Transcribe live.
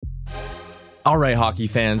All right, hockey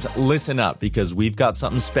fans, listen up because we've got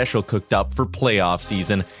something special cooked up for playoff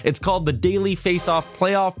season. It's called the Daily Face-Off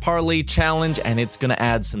Playoff Parlay Challenge, and it's going to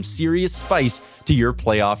add some serious spice to your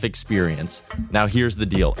playoff experience. Now, here's the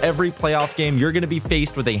deal. Every playoff game, you're going to be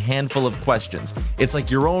faced with a handful of questions. It's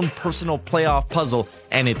like your own personal playoff puzzle,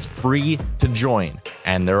 and it's free to join.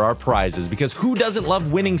 And there are prizes, because who doesn't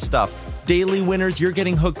love winning stuff? Daily winners, you're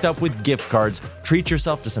getting hooked up with gift cards. Treat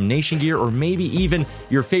yourself to some Nation gear or maybe even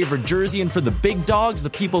your favorite jersey. And for the big dogs, the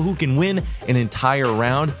people who can win an entire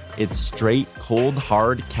round, it's straight, cold,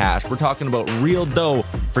 hard cash. We're talking about real dough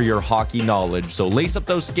for your hockey knowledge. So lace up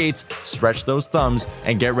those skates, stretch those thumbs,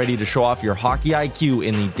 and get ready to show off your hockey IQ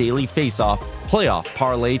in the Daily Face-Off Playoff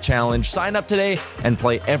Parlay Challenge. Sign up today and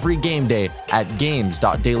play every game day at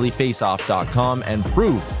games.dailyfaceoff.com and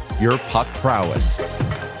prove your puck prowess.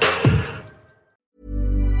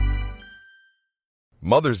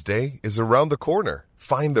 Mother's Day is around the corner.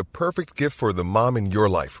 Find the perfect gift for the mom in your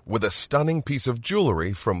life with a stunning piece of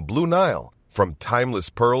jewelry from Blue Nile. From timeless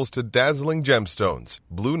pearls to dazzling gemstones,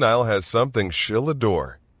 Blue Nile has something she'll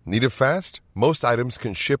adore. Need it fast? Most items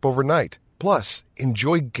can ship overnight. Plus,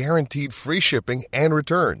 enjoy guaranteed free shipping and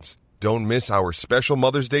returns. Don't miss our special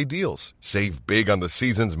Mother's Day deals. Save big on the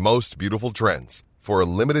season's most beautiful trends. For a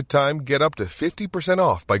limited time, get up to 50%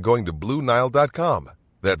 off by going to BlueNile.com.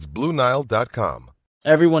 That's BlueNile.com.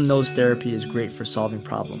 Everyone knows therapy is great for solving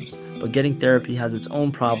problems, but getting therapy has its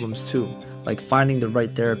own problems too, like finding the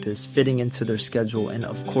right therapist, fitting into their schedule, and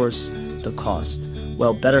of course, the cost.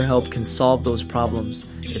 Well, BetterHelp can solve those problems.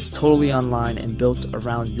 It's totally online and built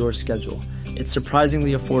around your schedule. It's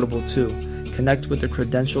surprisingly affordable too. Connect with a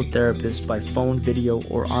credentialed therapist by phone, video,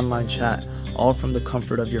 or online chat, all from the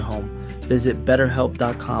comfort of your home. Visit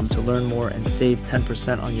BetterHelp.com to learn more and save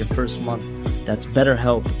 10% on your first month. That's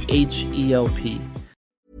BetterHelp, H-E-L-P.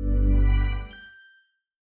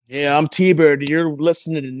 Yeah, I'm T-Bird. You're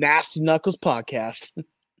listening to the Nasty Knuckles podcast.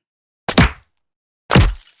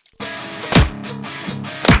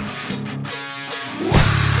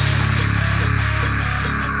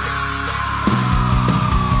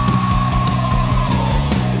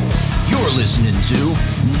 You're listening to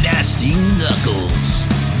Nasty Knuckles,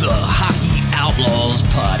 the Hockey Outlaws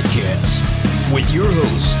podcast, with your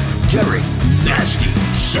hosts, Derek Nasty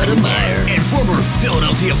Sotomayor and former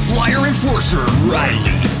Philadelphia Flyer enforcer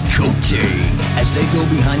Riley Cote, as they go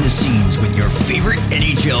behind the scenes with your favorite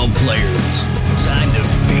NHL players. Time to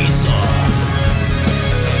face off.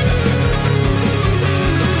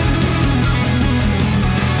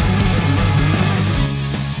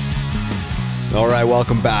 All right,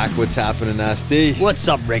 welcome back. What's happening, Nasty? What's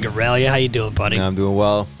up, Regarelia? How you doing, buddy? I'm doing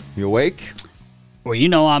well. You awake? Well, you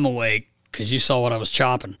know I'm awake because you saw what I was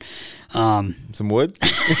chopping. Some wood?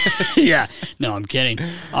 Yeah. No, I'm kidding.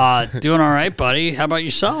 Doing all right, buddy. How about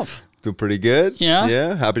yourself? Doing pretty good. Yeah?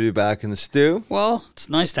 Yeah, happy to be back in the stew. Well, it's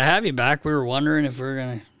nice to have you back. We were wondering if we were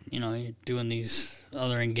going to, you're doing these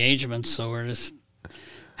other engagements, so we're just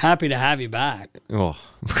happy to have you back. Oh,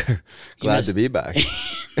 glad to be back.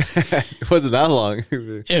 It wasn't that long.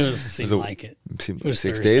 It seemed like it. Seemed It was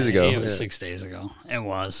 6 Thursday. days ago. It was 6 days ago. It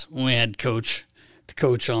was. When we had the coach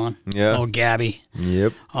on. Yeah. Oh, Gabby.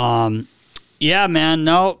 Yep. Yeah, man.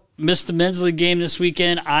 No, missed the men's league game this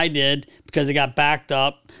weekend. I did because it got backed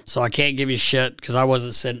up, so I can't give you shit because I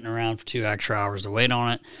wasn't sitting around for 2 extra hours to wait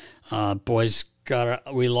on it. Boys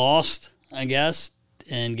we lost, I guess,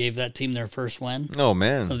 and gave that team their first win. Oh,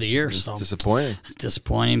 man. Of the year. It's so disappointing.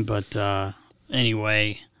 Disappointing, but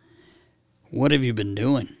anyway, what have you been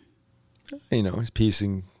doing? Just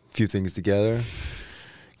piecing a few things together,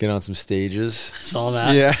 getting on some stages. I saw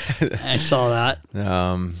that. Yeah. I saw that.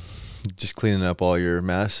 Just cleaning up all your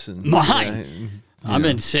mess. And, Mine.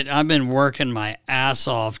 I've been working my ass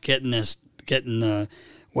off getting the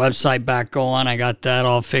website back going. I got that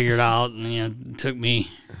all figured out, and it took me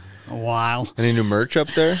a while. Any new merch up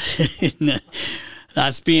there?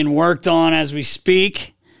 That's being worked on as we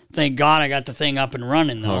speak. Thank God I got the thing up and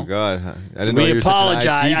running, though. Oh, God. I didn't know you were apologize.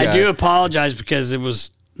 such an IT guy. I do apologize because it was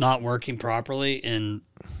not working properly, and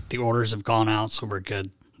the orders have gone out, so we're good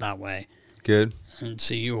that way. Good. I didn't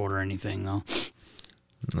see you order anything, though.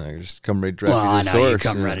 No, you just come right directly to the I source. know you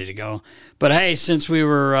come ready to go. But, hey, since we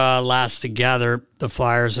were last together, the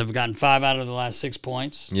Flyers have gotten 5 out of the last 6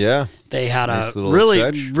 points. Yeah. They had nice a little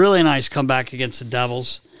stretch. really nice comeback against the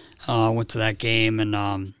Devils. Went to that game,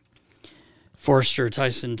 and Forster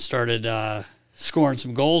Tyson started scoring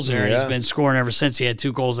some goals there, and he's been scoring ever since. He had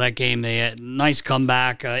 2 goals that game. They had a nice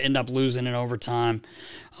comeback, end up losing in overtime.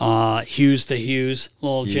 Hughes to Hughes,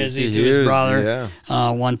 little Jizzy to his brother.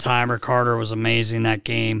 Yeah. One-timer. Carter was amazing that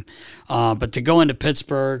game. But to go into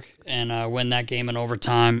Pittsburgh and win that game in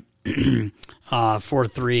overtime,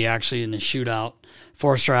 4-3 actually in the shootout.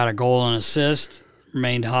 Forster had a goal and assist.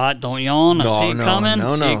 Remained hot. Don't yawn. I see it coming.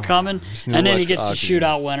 See it coming. And then he gets the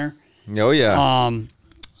shootout winner. Oh, yeah.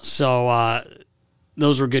 So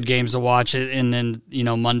those were good games to watch. And then,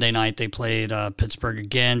 Monday night they played Pittsburgh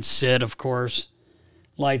again. Sid, of course,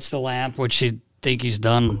 lights the lamp, which you think he's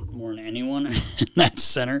done more than anyone in that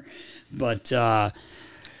center. But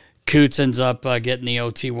Coots ends up getting the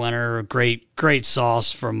OT winner. Great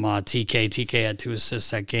sauce from TK. TK had 2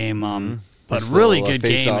 assists that game. But really good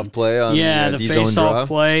game. Face-off play on the face-off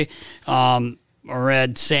play. I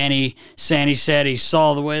read Sandy said he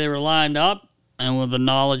saw the way they were lined up, and with the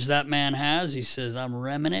knowledge that man has, he says, I'm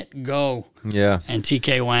remming it, go. Yeah. And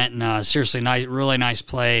TK went, and seriously, really nice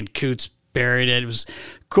play. And Coots buried it. It was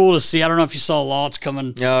cool to see. I don't know if you saw Lawtz coming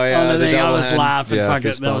on the thing. I was laughing.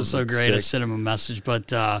 That was so great. I sent him a message.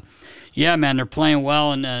 But, yeah, man, they're playing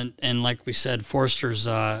well. And like we said, Forster's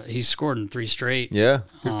he's scored in 3 straight. Yeah,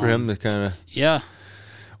 good for him to kind of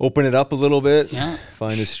open it up a little bit,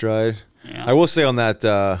 find his stride. Yeah. I will say on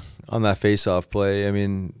that face-off play, I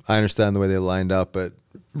mean, I understand the way they lined up, but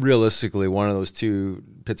realistically, one of those 2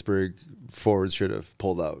 Pittsburgh forwards should have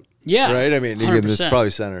pulled out. Yeah, right. I mean, even it's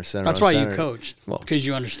probably center. That's why you coached, because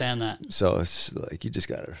you understand that. So it's like you just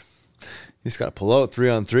gotta pull out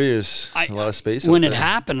 3-on-3. There's a lot of space. When it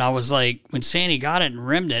happened, I was like, when Sandy got it and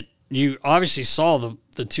rimmed it, you obviously saw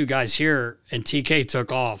the 2 guys here, and TK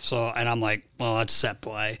took off. So, and I'm like, well, that's set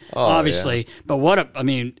play, obviously. Yeah. But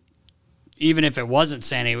even if it wasn't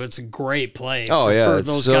Sandy, it's a great play for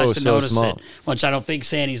those guys to notice it, which I don't think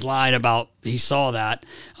Sandy's lied about. He saw that.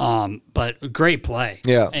 But great play.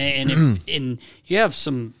 Yeah. And you have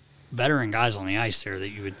some veteran guys on the ice there that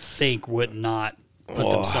you would think would not put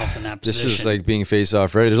themselves in that position. This is like being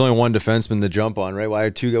face-off, right? There's only one defenseman to jump on, right? Why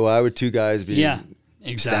would 2 guys be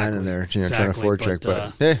standing there trying to forecheck?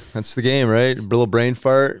 But hey, that's the game, right? A little brain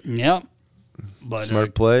fart. Yep. But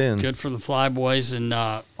smart play and good for the Fly Boys, and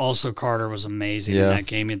also Carter was amazing in that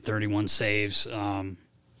game. He had 31 saves. God,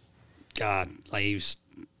 like he was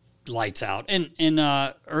lights out, and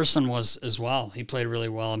Urson was as well. He played really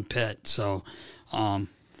well in Pitt. So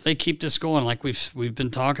if they keep this going, like we've been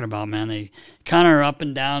talking about, man, they kind of are up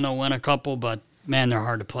and down. They'll win a couple, but man, they're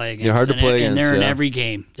hard to play against. They're hard to play against, and they're in every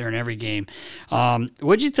game. They're in every game.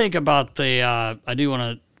 What'd you think about the? I do want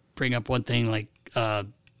to bring up one thing, like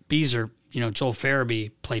Beezer. Joel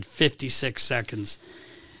Farabee played 56 seconds,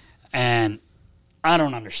 and I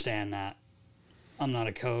don't understand that. I'm not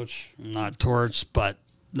a coach. I'm not Torch, but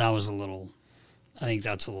that was I think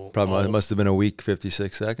that's a little... Probably it must have been a weak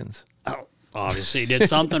 56 seconds. Oh, obviously he did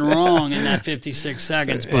something wrong in that 56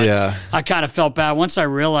 seconds, but I kind of felt bad once I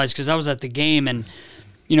realized, because I was at the game and,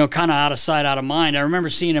 kind of out of sight, out of mind. I remember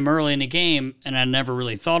seeing him early in the game, and I never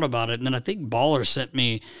really thought about it, and then I think Baller sent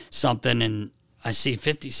me something, and I see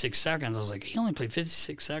 56 seconds. I was like, he only played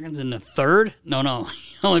 56 seconds in the third? No.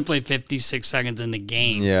 He only played 56 seconds in the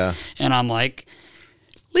game. Yeah. And I'm like,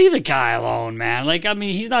 leave the guy alone, man. Like, I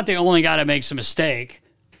mean, he's not the only guy that makes a mistake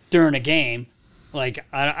during a game. Like,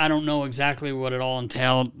 I don't know exactly what it all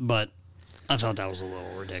entailed, but I thought that was a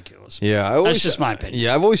little ridiculous. Yeah, that's just my opinion.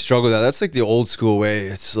 Yeah, I've always struggled with that. That's like the old school way.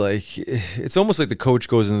 It's like it's almost like the coach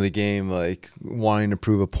goes into the game like wanting to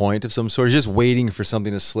prove a point of some sort. He's just waiting for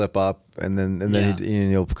something to slip up, and then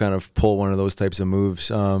he'll kind of pull one of those types of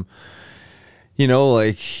moves. Like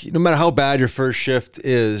no matter how bad your first shift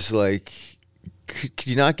is, like could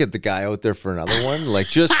you not get the guy out there for another one? Like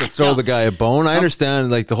just to throw the guy a bone. I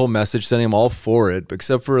understand like the whole message sending him all for it, but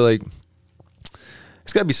except for like.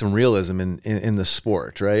 It's got to be some realism in the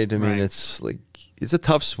sport, right? I mean, it's like it's a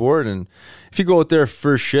tough sport, and if you go out there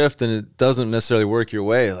first shift and it doesn't necessarily work your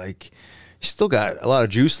way, like you still got a lot of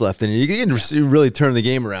juice left in you. You can really turn the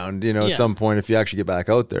game around, at some point if you actually get back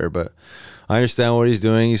out there. But I understand what he's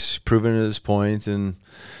doing. He's proven his point, and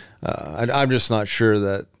I'm just not sure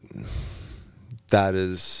that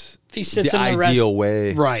is the ideal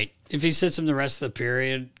way. Right. If he sits him the rest of the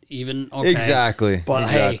period, even okay. Exactly. But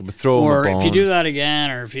hey, but throw him or a bone. if you do that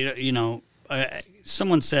again, or if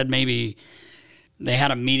someone said maybe they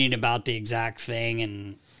had a meeting about the exact thing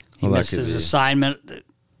and he missed his assignment.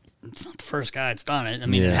 It's not the first guy that's done it. I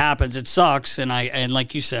mean, it happens. It sucks. And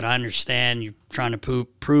like you said, I understand you're trying to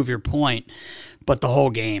prove your point, but the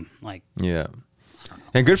whole game, like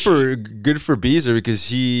And good for Beezer because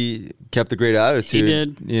he kept a great attitude. He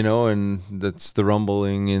did. And that's the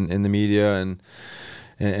rumbling in the media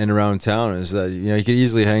and around town is that, he could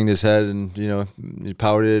easily hang his head and, he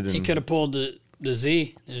pouted. And he could have pulled the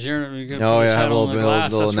Z. Have a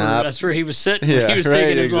little nap. That's where he was sitting. He was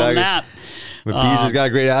taking his little nap. But Beezer's got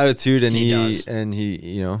a great attitude, and he does. And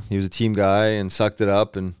he was a team guy and sucked it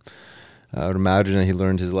up, and I would imagine that he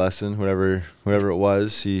learned his lesson, whatever it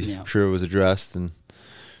was. I'm sure it was addressed, and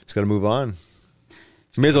he's got to move on.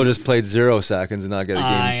 May as well just played 0 seconds and not get a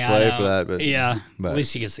game to play for that. But at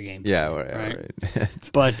least he gets the game. Yeah, right.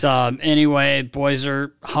 But anyway, boys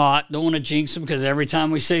are hot. Don't want to jinx them because every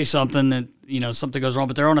time we say something that something goes wrong.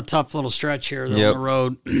 But they're on a tough little stretch here. They're on the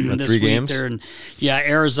road this 3 week. games. They're in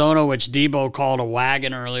Arizona, which Debo called a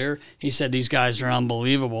wagon earlier. He said these guys are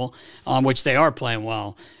unbelievable, which they are playing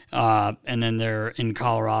well. And then they're in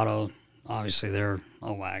Colorado. Obviously, they're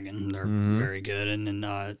a wagon. They're very good. And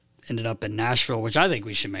then ended up in Nashville, which I think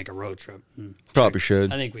we should make a road trip. Probably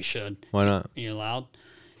should. I think we should. Why not? Are you allowed?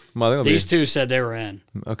 Well, These two said they were in.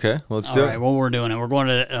 Okay, well, let's do it. All right, well, we're doing it. We're going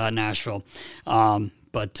to Nashville.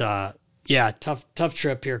 But tough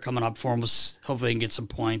trip here coming up for them. Hopefully they can get some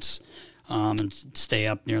points and stay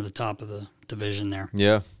up near the top of the division there.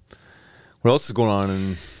 Yeah. What else is going on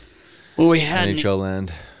in we had NHL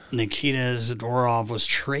land? Nikita Zadorov was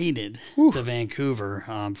traded to Vancouver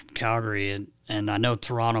from Calgary, and I know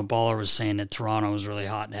Toronto Baller was saying that Toronto was really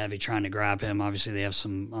hot and heavy trying to grab him. Obviously, they have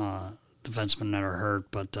some defensemen that are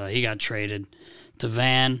hurt, but he got traded to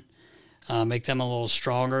Van, make them a little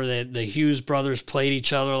stronger. The Hughes brothers played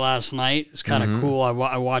each other last night. It's kind of cool.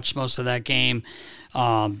 I watched most of that game.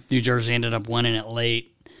 New Jersey ended up winning it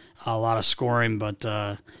late, a lot of scoring, but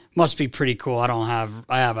must be pretty cool. I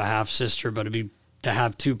have a half sister, but it'd be to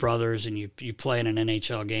have 2 brothers and you play in an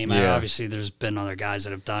NHL game. Yeah. Obviously, there's been other guys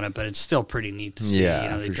that have done it, but it's still pretty neat to see.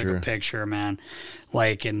 Yeah, they took a picture, man.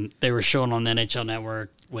 And they were showing on the NHL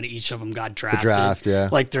Network when each of them got drafted. The draft,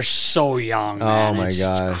 yeah. They're so young, man. Oh, my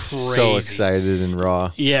God. Crazy. So excited and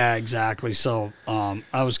raw. Yeah, exactly. So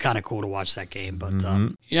I was kind of cool to watch that game. But,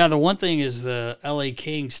 the one thing is the LA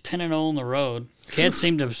Kings 10-0 on the road. Can't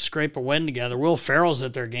seem to scrape a win together. Will Ferrell's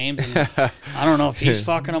at their games, and I don't know if he's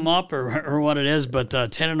fucking them up or what it is, but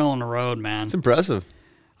 10-0 on the road, man. It's impressive.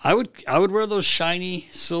 I would wear those shiny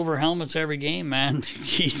silver helmets every game, man.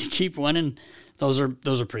 Keep winning. Those are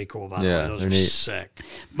pretty cool, by the way. Those are neat. sick.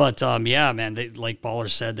 But man, they, like Baller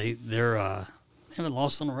said, they haven't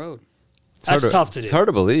lost on the road. That's tough to do. It's hard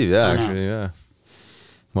to believe, actually, yeah.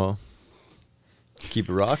 Well, keep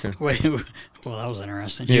it rocking. Wait, well, that was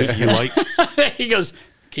interesting. You like? He goes,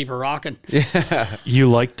 keep her rocking. Yeah. You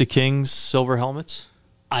like the Kings silver helmets?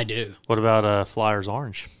 I do. What about Flyers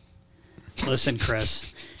orange? Listen,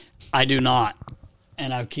 Chris, I do not.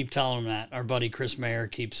 And I keep telling him that. Our buddy Chris Mayer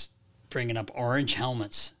keeps bringing up orange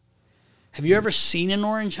helmets. Have you ever seen an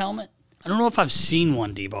orange helmet? I don't know if I've seen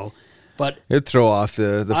one, Debo, but it'd throw off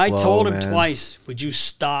the flow, I told him man. twice, would you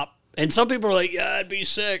stop? And some people are like, yeah, it'd be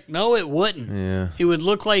sick. No, it wouldn't. Yeah. It would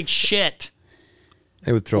look like shit.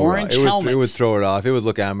 It would throw orange it off. helmets. It would throw it off. It would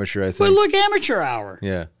look amateur, I think. It would look amateur hour.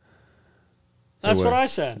 Yeah. That's what I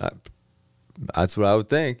said. That's what I would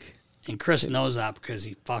think. And Chris knows that because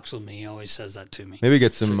he fucks with me. He always says that to me. Maybe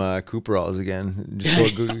get some Cooperalls again.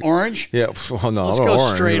 Just go, orange? Yeah. Well, no, Let's I'm go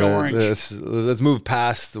orange, straight orange. Let's move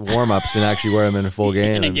past the warm-ups and actually wear them in a full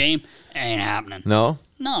game. In a game? Ain't happening. No?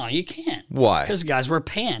 No, you can't. Why? Because guys wear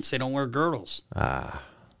pants. They don't wear girdles. Ah.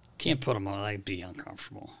 Can't put them on. That'd be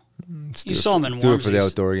uncomfortable. You saw them in do it for the onesies.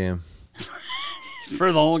 outdoor game.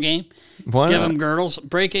 For the whole game? Why Give not? them girdles.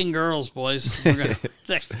 Break in girdles, boys. We're gonna,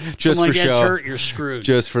 Just someone for gets show. hurt, you're screwed.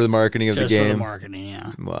 Just for the marketing of Just the game. for the marketing,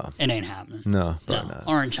 yeah. Well, it ain't happening. No, probably No. not.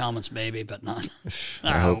 Orange helmets, maybe, but not.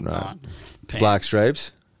 I hope not. Pants. Black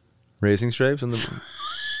stripes? Racing stripes on the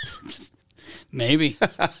Maybe.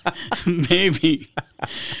 Maybe.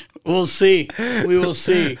 We'll see. We will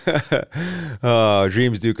see. Oh,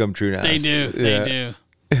 dreams do come true now. They do. They do.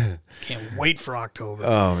 Can't wait for October.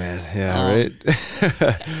 Oh, man. Yeah, right?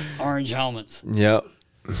 Orange helmets. Yep.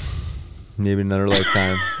 Maybe another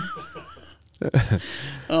lifetime.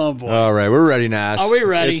 Oh, boy. All right, we're ready, Nash. Are we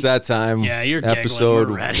ready? It's that time. Yeah, you're episode.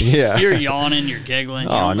 giggling. We're ready. Yeah. You're yawning. You're giggling.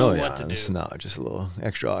 You Oh, don't no, know what to it's do. not. Just a little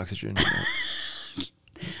extra oxygen.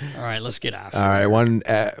 All right, let's get after All right, one.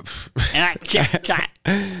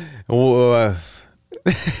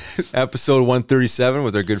 Episode 137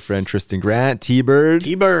 with our good friend Triston Grant, T-Bird.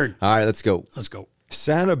 T-Bird. All right, let's go. Let's go.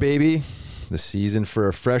 Santa, baby. The season for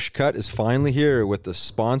a fresh cut is finally here with the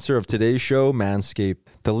sponsor of today's show, Manscaped.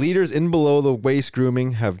 The leaders in below-the-waist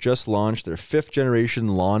grooming have just launched their 5th-generation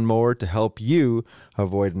lawnmower to help you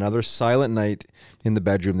avoid another silent night in the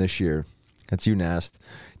bedroom this year. That's you, Nast.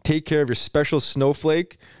 Take care of your special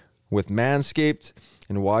snowflake with Manscaped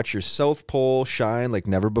and watch your South Pole shine like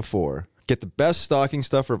never before. Get the best stocking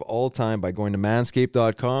stuffer of all time by going to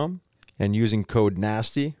manscaped.com and using code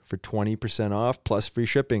NASTY for 20% off plus free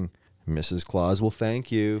shipping. Mrs. Claus will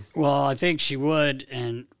thank you. Well, I think she would.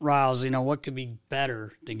 And Riles, what could be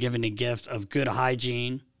better than giving a gift of good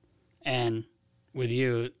hygiene and with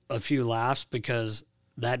you, a few laughs because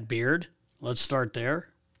that beard, let's start there,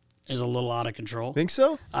 is a little out of control. Think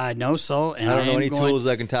so? I know so. And I don't know any tools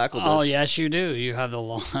that can tackle this. Oh, yes, you do. You have the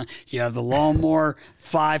Lawnmower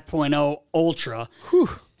 5.0 Ultra. Whew.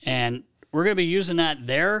 And we're going to be using that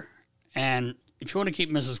there. And if you want to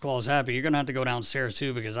keep Mrs. Claus happy, you're going to have to go downstairs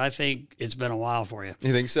too, because I think it's been a while for you.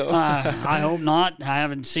 You think so? I hope not. I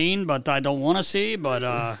haven't seen, but I don't want to see. But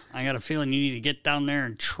I got a feeling you need to get down there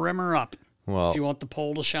and trim her up if you want the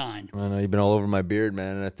pole to shine. I know you've been all over my beard,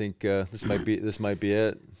 man, and I think this might be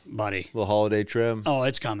it, buddy. Little holiday trim. Oh,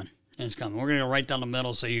 it's coming. It's coming. We're going to go right down the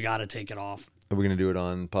middle, so you got to take it off. Are we going to do it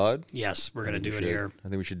on pod? Yes, we're going to do it here. I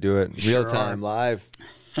think we should do it Sure real time, live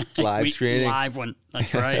streaming. Live one.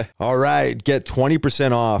 That's right. All right. Get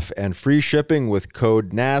 20% off and free shipping with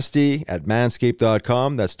code NASTY at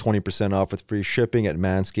manscaped.com. That's 20% off with free shipping at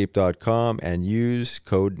manscaped.com and use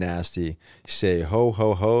code NASTY. Say ho,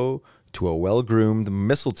 ho, ho to a well-groomed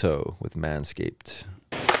mistletoe with Manscaped.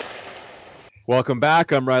 Welcome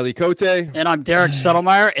back. I'm Riley Cote. And I'm Derek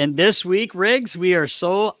Settlemeyer. And this week, Riggs, we are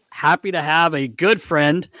so happy to have a good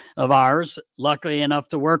friend of ours, luckily enough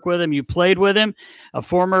to work with him. You played with him, a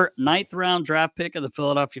former 9th round draft pick of the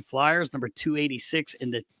Philadelphia Flyers, number 286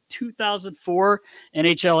 in the 2004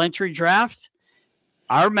 NHL entry draft.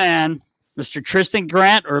 Our man, Mr. Triston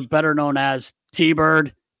Grant, or better known as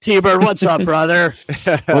T-Bird. T-Bird, what's up, brother?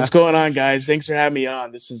 What's going on, guys? Thanks for having me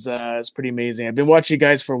on. This is it's pretty amazing. I've been watching you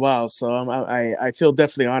guys for a while, so I feel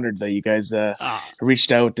definitely honored that you guys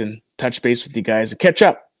reached out and touched base with you guys and catch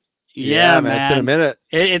up. Yeah, man. It's been a minute.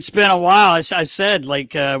 It's been a while. I said,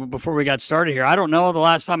 before we got started here, I don't know the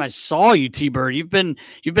last time I saw you, T-Bird. You've been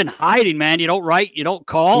hiding, man. You don't write, you don't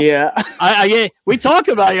call. Yeah. We talk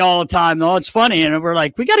about you all the time, though. It's funny, and we're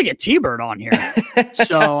like, we got to get T-Bird on here.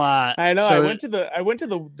 So I know. So, I went to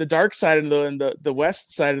the dark side and the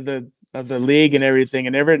west side of the league and everything,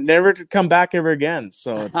 and never to come back ever again.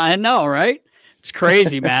 So I know, right? It's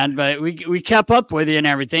crazy, man. But we kept up with you and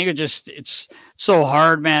everything. It's so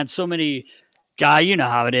hard, man. So many guys, you know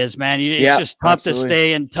how it is, man. It's just tough absolutely. to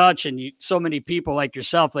stay in touch. And so many people like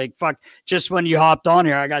yourself, just when you hopped on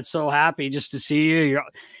here, I got so happy just to see you. You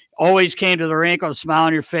always came to the rink with a smile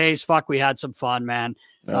on your face. We had some fun, man.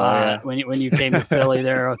 When you came to Philly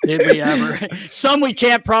there, did we ever? Some we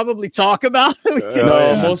can't probably talk about.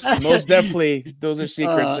 Most definitely, those are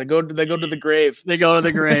secrets. They go to the grave. They go to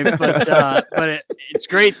the grave. But it's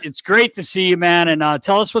great. It's great to see you, man. And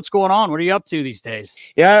tell us what's going on. What are you up to these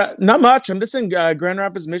days? Yeah, not much. I'm just in Grand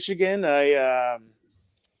Rapids, Michigan. I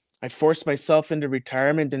forced myself into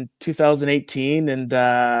retirement in 2018,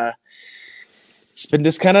 and it's been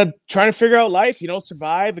just kind of trying to figure out life,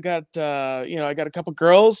 survive. I got, I got a couple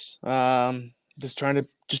girls, just trying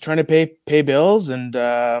to pay bills and,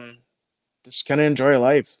 just kind of enjoy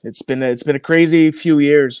life. It's been a crazy few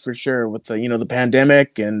years for sure with the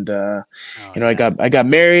pandemic and, I got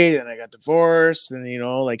married and I got divorced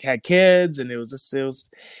and, had kids, and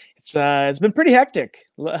it's been pretty hectic.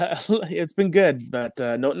 It's been good, but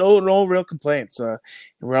no real complaints.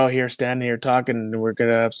 We're out here standing here talking, and we're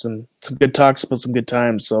gonna have some good talks about some good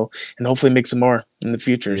times. So, and hopefully make some more in the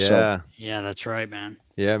future. Yeah, that's right, man.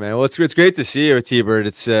 Yeah, man. Well, it's great to see you, T-Bird.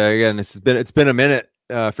 It's again, it's been a minute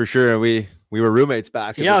for sure. We were roommates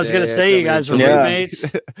back. Yeah, I was gonna say you guys were roommates.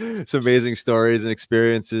 Some amazing stories and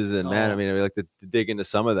experiences, and man, I mean, we like to dig into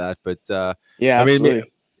some of that, but absolutely.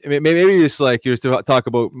 I mean, maybe just like you talk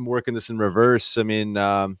about working this in reverse. I mean,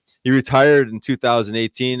 you retired in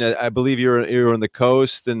 2018. I believe you were on the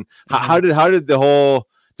coast. And how did the whole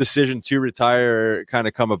decision to retire kind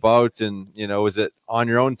of come about? And was it on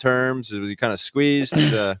your own terms? Was you kind of squeezed?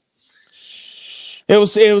 It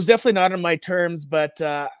was definitely not on my terms, but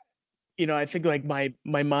I think like my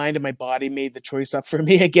mind and my body made the choice up for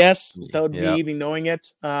me, I guess, without me even knowing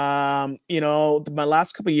it. My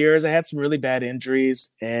last couple of years, I had some really bad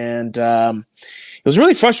injuries, and it was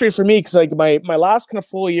really frustrating for me because like my last kind of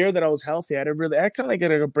full year that I was healthy, I kind of like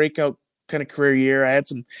a breakout kind of career year. I had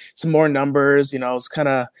some more numbers, it was kind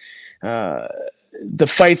of the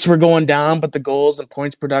fights were going down, but the goals and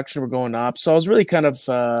points production were going up. So I was really kind of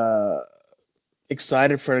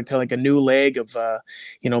excited for kind of like a new leg of,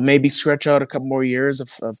 maybe stretch out a couple more years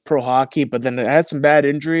of pro hockey. But then I had some bad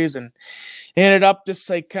injuries and ended up just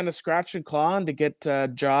like kind of scratching and clawing to get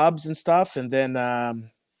jobs and stuff. And then I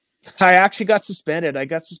actually got suspended. I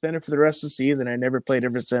got suspended for the rest of the season. I never played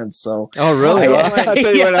ever since. So, oh, really?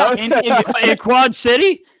 In Quad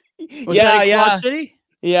City? Was that in Quad City?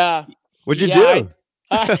 Yeah. What'd you do?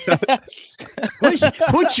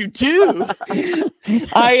 What'd you do?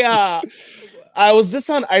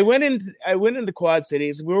 I went into Quad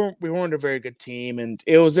Cities. We weren't a very good team, and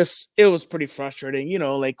it was pretty frustrating. You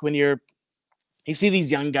know, like when you see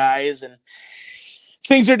these young guys and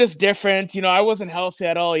things are just different. You know, I wasn't healthy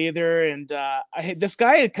at all either, and this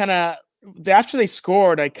guy kind of after they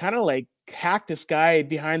scored, I kind of like hacked this guy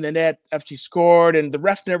behind the net after he scored, and the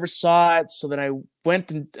ref never saw it. So then I went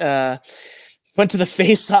to the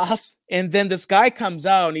face-off, and then this guy comes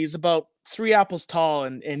out, and he's about 3 apples tall,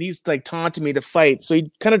 and he's like taunting me to fight. So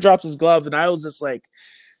he kind of drops his gloves, and I was just like,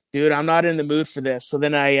 dude, I'm not in the mood for this. So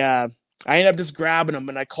then I ended up just grabbing him,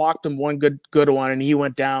 and I clocked him one good one, and he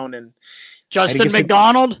went down. And Justin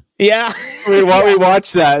McDonald? Yeah. We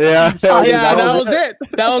watched that, yeah. Yeah, that was it.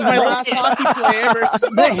 That was my last hockey play ever. So,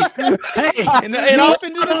 and off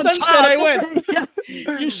into the sunset I went.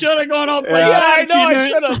 You should have gone up. Yeah, I know I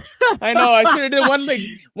should have. I should have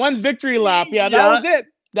did one victory lap. Yeah, that was it.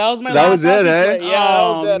 That was my last hockey play. Yeah, that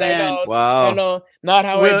was it. Man. I know. Wow. I know. Not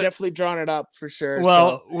how I definitely drawn it up for sure.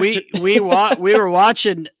 Well, so. we were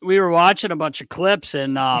watching a bunch of clips,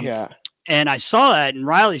 and and I saw that, and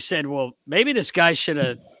Riley said, well, maybe this guy should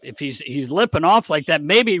have, if he's lipping off like that,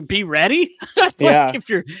 maybe be ready. Like if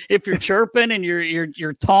you're chirping and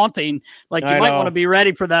you're taunting, like you might want to be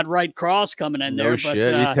ready for that right cross coming in there. No shit.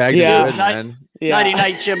 But, You tagged it, man. Nighty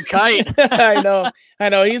night, Jim Kite. I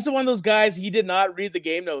know. He's one of those guys. He did not read the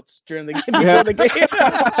game notes during the game. Before the game.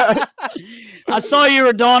 I saw you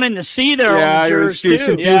were donning the C there. Yeah, on he was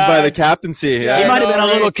confused by the captaincy. He might have been a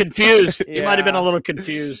little confused. He might have been a little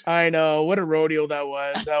confused. I know. What a rodeo that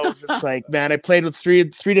was. I was just like, man, I played with three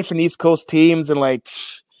different East Coast teams in like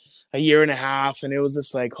a year and a half, and it was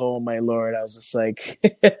just like, oh my Lord. I was just like,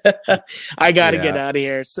 I got to get out of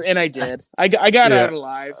here. So, and I did. I got out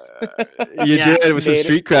alive. You did with some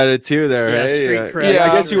street credit too there. Yeah, hey? street credit. I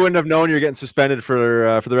guess you wouldn't have known you were getting suspended for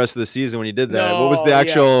the rest of the season when you did that. No, what was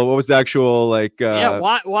the actual like?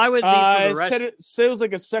 Why would it be for the rest? It was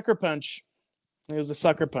like a sucker punch. It was a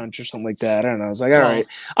sucker punch or something like that. I don't know. I was like, all right.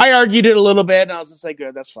 I argued it a little bit, and I was just like,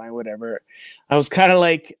 good, that's fine, whatever. I was kind of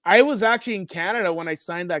like, I was actually in Canada when I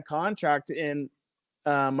signed that contract, and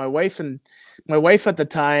my wife at the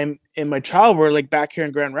time and my child were like back here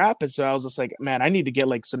in Grand Rapids. So I was just like, man, I need to get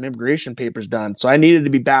like some immigration papers done. So I needed to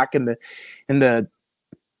be back in the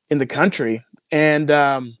country, and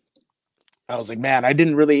I was like, man,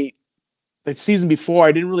 the season before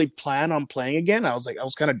I didn't really plan on playing again. I was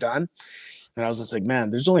kind of done. And I was just like, man,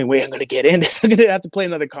 there's only way I'm going to get in. I'm going to have to play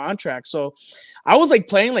another contract. So I was like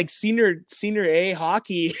playing like senior A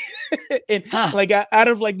hockey like out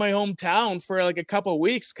of like my hometown for like a couple of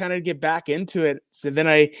weeks, kind of get back into it. So then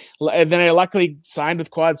I luckily signed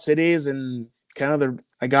with Quad Cities, and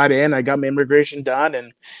I got in, I got my immigration done,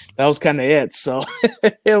 and that was kind of it. So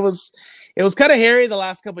it was kind of hairy the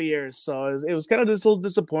last couple of years. So it was kind of just a little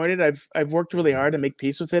disappointed. I've worked really hard to make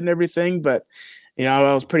peace with it and everything, but you know,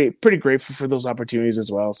 I was pretty grateful for those opportunities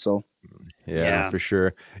as well. So, yeah, for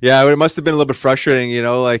sure. Yeah, it must have been a little bit frustrating, you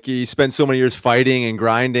know, like you spend so many years fighting and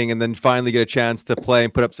grinding, and then finally get a chance to play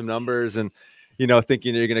and put up some numbers, and you know,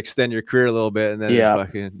 thinking you're going to extend your career a little bit, and then it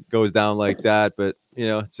fucking goes down like that. But you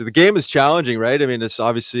know, so the game is challenging, right? I mean, it's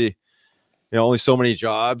obviously, you know, only so many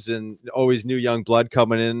jobs and always new young blood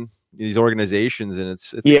coming in these organizations, and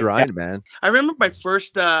it's a grind, man. I remember my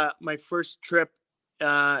first trip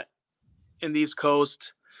in the East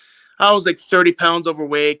Coast. I was like 30 pounds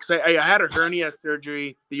overweight because I had a hernia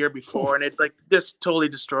surgery the year before, and it like this totally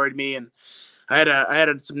destroyed me, and I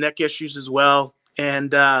had some neck issues as well.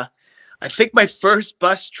 And I think my first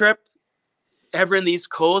bus trip ever in the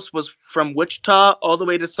East Coast was from Wichita all the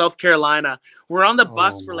way to South Carolina. We're on the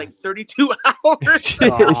bus for like 32 hours.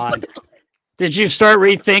 Did you start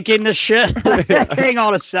rethinking this shit? Hang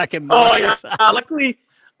on a second. Oh yeah. Luckily,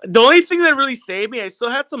 the only thing that really saved me, I still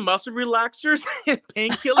had some muscle relaxers and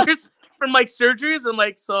painkillers from like surgeries, and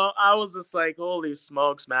like, so I was just like, holy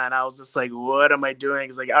smokes, man! I was just like, what am I doing?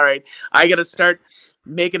 It's like, all right, I got to start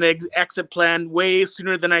making an exit plan way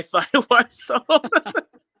sooner than I thought it was. So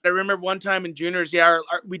I remember one time in juniors,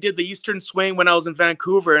 we did the Eastern Swing when I was in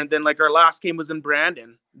Vancouver, and then like our last game was in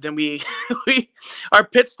Brandon. Then our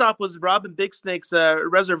pit stop was Robin Big Snake's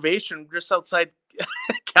reservation just outside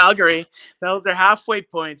Calgary. That was their halfway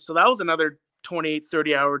point. So that was another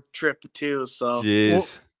 28-30 hour trip too. So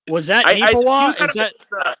was that Ipawa?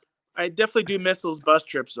 I definitely do miss those bus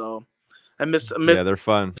trips though. I miss yeah, they're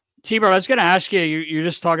fun. T-Bar, I was going to ask you, you're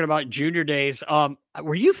just talking about junior days.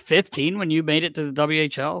 Were you 15 when you made it to the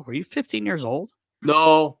WHL? Were you 15 years old?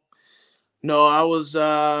 No, I was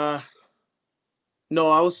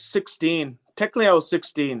 16. Technically I was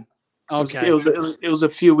 16. Okay. It was a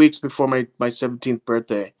few weeks before my 17th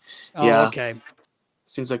birthday. Oh, yeah. Okay.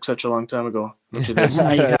 Seems like such a long time ago. Which it is.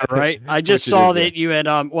 Yeah, right. I just saw that you had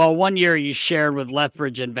 1 year you shared with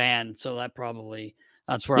Lethbridge and Van, so that's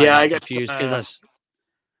where I got confused because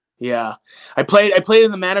yeah, I played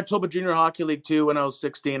in the Manitoba Junior Hockey League too when I was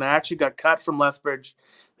 16. I actually got cut from Lethbridge,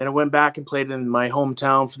 then I went back and played in my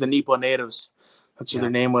hometown for the Nipo Natives. That's what their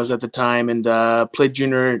name was at the time, and played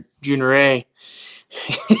junior A.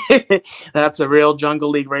 That's a real jungle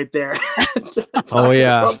league right there. Oh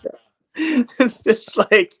yeah. It's just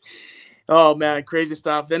like, oh man, crazy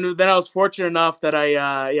stuff. Then I was fortunate enough that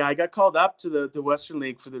I got called up to the Western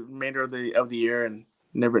League for the remainder of the year and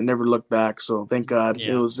never looked back. So thank God.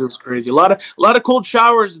 It was crazy. A lot of cold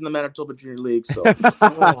showers in the Manitoba Junior League. So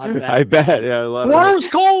I bet. Yeah, a lot water was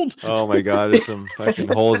cold. Oh my God, there's some fucking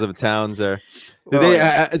holes of towns there.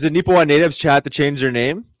 Is it Nippon Natives chat to change their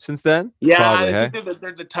name since then? Yeah, probably, I think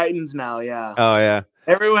they're the Titans now. Yeah. Oh yeah.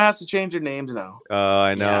 Everyone has to change their names now. Oh,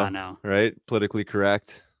 I know. Yeah, I know. Right? Politically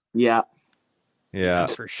correct. Yeah. Yeah.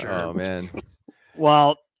 For sure. Oh man.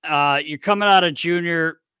 Well, you're coming out of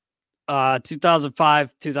junior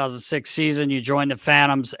 2005, 2006 season. You joined the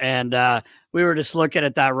Phantoms, and we were just looking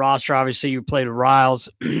at that roster. Obviously, you played with Riles.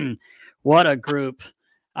 What a group.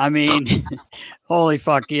 I mean, holy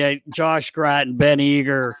fuck. Yeah, Josh Gratton, Ben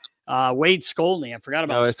Eager, Wade Skolny. I forgot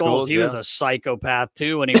about Scholes. He was a psychopath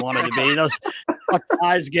too when he wanted to be. Those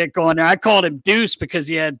guys get going there. I called him Deuce because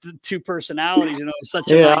he had two personalities. You know, such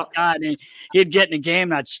a nice guy. And he'd get in a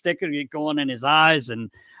game, and that stick would get going in his eyes. And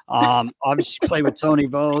obviously play with Tony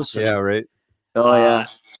Vos. Yeah, right. Oh yeah.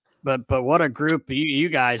 But what a group you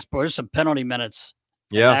guys. Boy, there's some penalty minutes.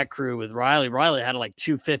 Yeah, that crew with Riley. Riley had like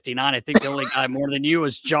 259. I think the only guy more than you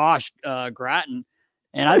was Josh Gratton.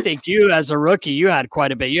 And I think you, as a rookie, you had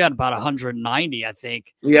quite a bit. You had about 190, I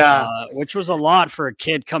think. Yeah. Which was a lot for a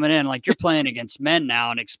kid coming in. Like, you're playing against men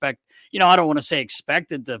now and expect, I don't want to say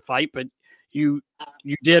expected to fight, but you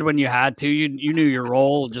did when you had to. You knew your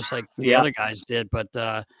role just like the other guys did. But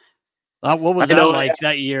what was that like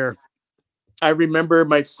that year? I remember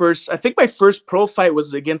my first pro fight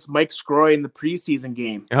was against Mike Scroy in the preseason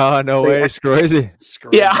game. Oh, no way. Scroy.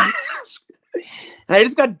 Yeah. And I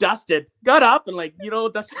just got dusted, got up and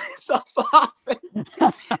dusted myself off.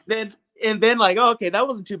 And then like, oh, okay, that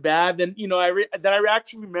wasn't too bad. Then, I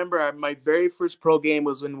actually remember my very first pro game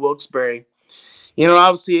was in Wilkes-Barre.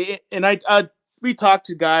 Obviously, and we talk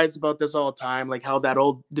to guys about this all the time, like how that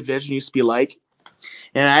old division used to be like.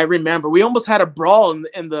 And I remember we almost had a brawl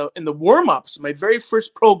in the warm-ups, my very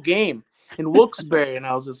first pro game in Wilkes-Barre, and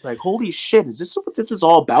I was just like, holy shit, is this what this is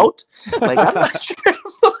all about? Like, I'm not sure.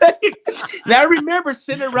 And I remember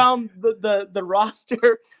sitting around the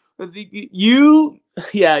roster, you,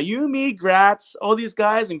 me, Gratz, all these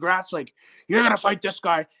guys, and Gratz like, you're gonna fight this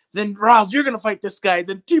guy. Then Rouse, you're gonna fight this guy.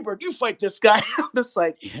 Then T-Bird, you fight this guy. I'm just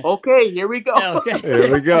like, okay, here we go. Okay.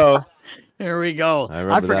 Here we go. Here we go.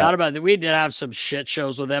 I forgot about that. We did have some shit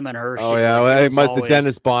shows with them in Hershey. Oh yeah, the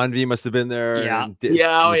Dennis Bonvie must have been there. Yeah,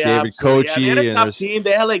 David Kochi. They had a tough team.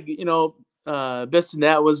 They had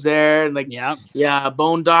Bissonette was there, and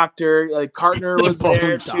Bone Doctor, like Cartner was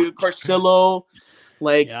there too. Carcillo,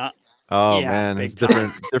 man, it's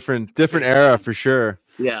different era for sure.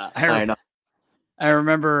 Yeah, I know. I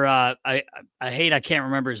remember. I can't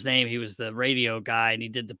remember his name. He was the radio guy, and he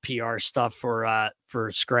did the PR stuff for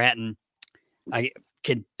Scranton. I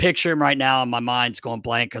can picture him right now, and my mind's going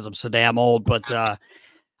blank because I'm so damn old. But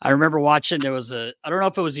I remember watching. There was I don't know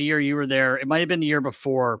if it was a year you were there. It might have been the year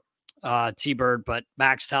before T-Bird, but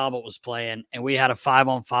Max Talbot was playing, and we had a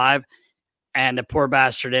 5-on-5, and the poor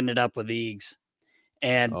bastard ended up with Eags.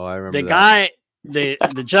 And I remember the guy,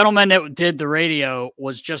 the gentleman that did the radio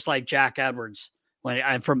was just like Jack Edwards. When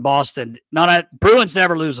I'm from Boston, Bruins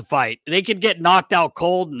never lose a fight. They could get knocked out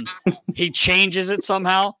cold, and he changes it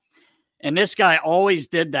somehow. And this guy always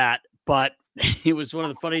did that, but he was one of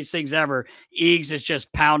the funniest things ever. Eags is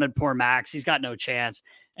just pounding poor Max. He's got no chance.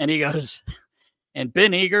 And he goes, and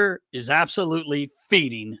Ben Eager is absolutely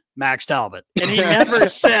feeding Max Talbot. And he never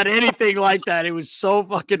said anything like that. It was so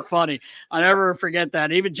fucking funny. I'll never forget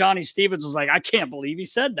that. Even Johnny Stevens was like, I can't believe he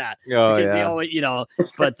said that. Oh, yeah.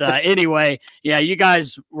 But anyway, yeah, you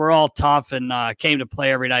guys were all tough and came to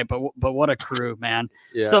play every night. But what a crew, man.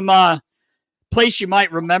 Yeah. Some place you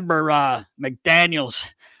might remember McDaniels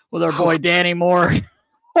with our boy Danny Moore.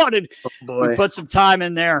 We put some time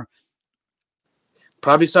in there.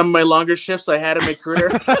 Probably some of my longer shifts I had in my career.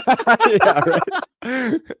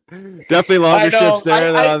 Definitely longer shifts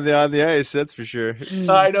there than on the ice. That's for sure.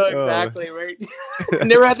 I know exactly, right?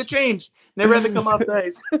 Never had to change. Never had to come off the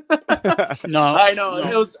ice. No, I know. No.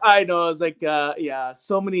 It was like,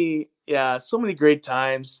 so many great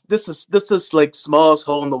times. This is like smallest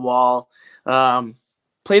hole in the wall.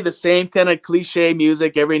 play the same kind of cliche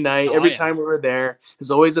music every night. Every time we were there,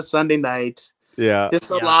 it's always a Sunday night. Yeah.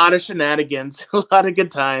 Just a lot of shenanigans, a lot of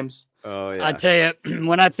good times. Oh yeah. I tell you,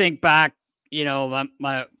 when I think back, you know,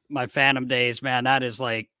 my Phantom days, man, that is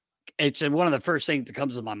like, it's one of the first things that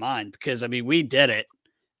comes to my mind, because I mean, we did it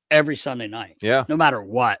every Sunday night. Yeah. No matter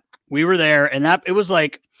what, we were there, and it was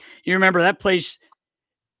like, you remember that place,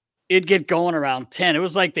 it'd get going around 10. It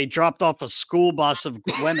was like they dropped off a school bus of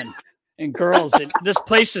women and girls. And this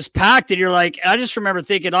place is packed, and you're like, I just remember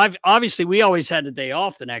thinking, obviously we always had the day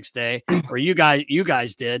off the next day, or you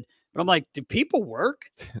guys did. But I'm like, do people work?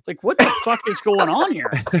 Like, what the fuck is going on here?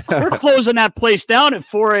 We're closing that place down at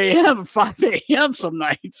 4 a.m., 5 a.m. some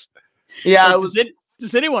nights. Yeah. Like,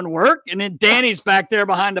 does anyone work? And then Danny's back there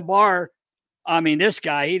behind the bar. I mean, this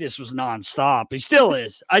guy, he just was nonstop. He still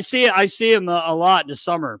is. I see him a lot in the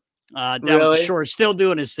summer down at the shore, still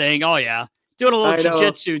doing his thing. Oh, yeah. Doing a little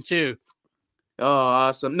jiu-jitsu, too. Oh,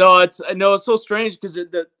 awesome. No, it's so strange, because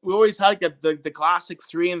we always had the classic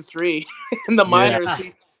 3-3 in the minors.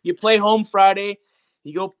 Yeah. You play home Friday,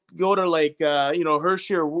 you go to like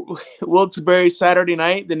Hershey or Wilkes-Barre Saturday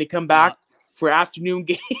night, then you come back for afternoon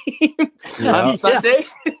game on Sunday.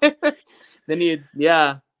 Then you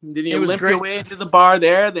limp your way into the bar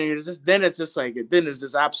there. Then it's just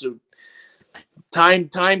absolute time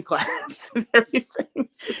collapse and everything.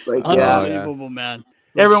 It's just like unbelievable, man.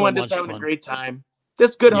 Everyone just having a great time.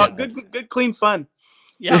 Just good, clean fun.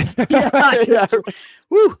 Yeah.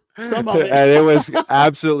 Woo. And it was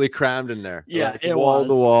absolutely crammed in there. Yeah, like, wall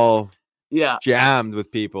to wall. Yeah, jammed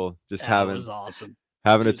with people, just having. It was awesome.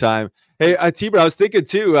 Having a time. Hey, T-Bird, I was thinking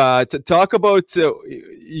too to talk about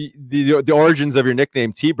the origins of your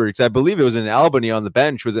nickname T-Bird, because I believe it was in Albany on the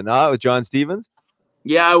bench, was it not, with John Stevens?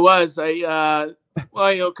 Yeah, it was.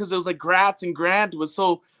 Because it was like Gratz and Grant was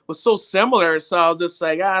so similar. So I was just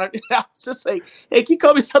like, I was just like, hey, can you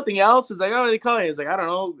call me something else? He's like, oh, they call me. He's like, I don't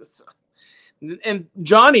know. And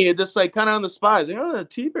Johnny just like kind of on the spot. He's like,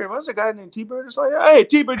 T-Bird. What's a guy named T-Bird? It's like, hey,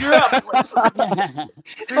 T-Bird, you're up. It was kind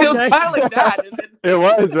of like that. And then, it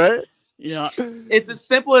was, right? Yeah. It's as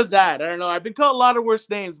simple as that. I don't know. I've been called a lot of worse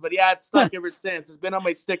names, but yeah, it's stuck ever since. It's been on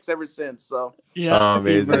my sticks ever since. So yeah. Oh,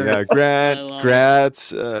 amazing. Yeah. Gratz.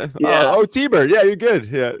 T-Bird. Yeah, you're good.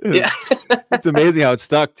 Yeah. It's amazing how it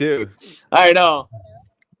stuck too. I know.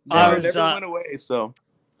 It never went away. So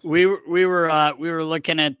we were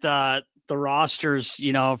looking at the rosters,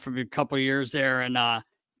 from a couple of years there, and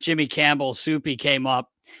Jimmy Campbell, Soupy, came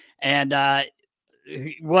up, and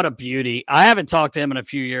what a beauty. I haven't talked to him in a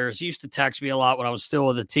few years. He used to text me a lot when I was still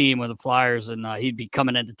with the team, with the Flyers, and he'd be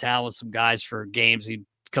coming into town with some guys for games. He'd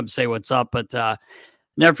come say what's up, but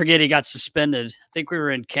never forget, he got suspended. I think we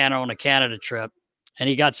were in Canada on a Canada trip, and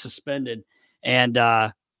he got suspended, and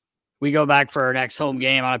we go back for our next home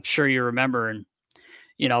game. I'm sure you remember, and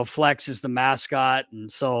Flex is the mascot, and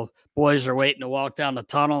so boys are waiting to walk down the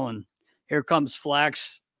tunnel, and here comes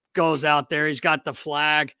Flex, goes out there. He's got the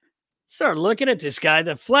flag. Start looking at this guy.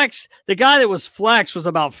 The guy that was Flex was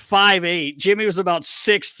about 5'8". Jimmy was about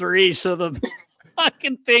 6'3", so the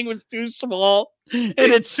fucking thing was too small. And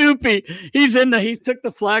it's Soupy. He took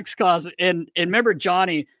the Flex cause, and remember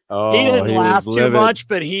Johnny. He didn't laugh too much,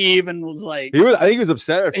 but he even was like, I think he was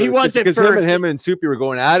upset at first. He was at because first. him and Soupy were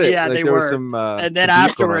going at it. Yeah, like, they there were. Was some, and then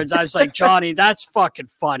afterwards, I was like, Johnny, that's fucking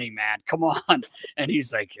funny, man. Come on. And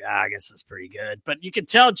he's like, yeah, I guess it's pretty good. But you could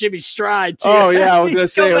tell Jimmy's stride too. Oh yeah, I was gonna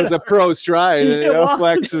say it was a pro stride.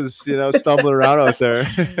 Flex is stumbling around out there.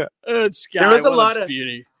 There was a lot of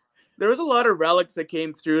beauty. There was a lot of relics that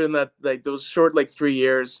came through in that, like, those short 3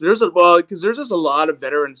 years. Because there's just a lot of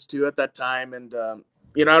veterans too at that time, and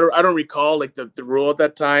I don't recall the rule at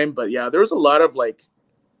that time, but yeah, there was a lot of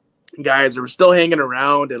guys that were still hanging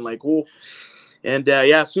around, and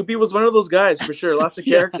Soupy was one of those guys for sure. Lots of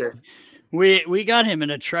character. We got him in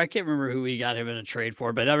a trade. I can't remember who we got him in a trade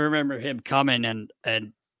for, but I remember him coming,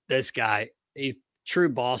 and this guy, he's true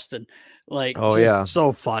Boston.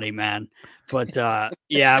 So funny, man. But I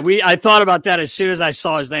thought about that as soon as I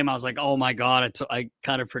saw his name. I was like, oh my God, I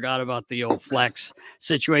kind of forgot about the old Flex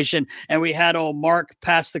situation. And we had old Mark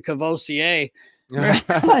pass the Cavossier.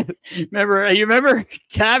 Remember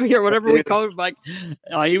Cabby or whatever we called him? Like,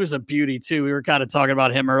 he was a beauty too. We were kind of talking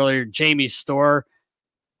about him earlier. Jamie's store.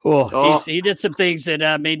 He did some things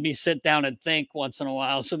that made me sit down and think once in a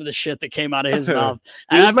while. Some of the shit that came out of his mouth.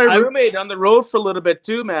 He was my roommate on the road for a little bit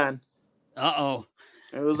too, man. Uh-oh.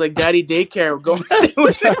 It was like daddy daycare going.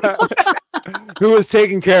 Who was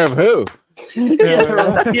taking care of who?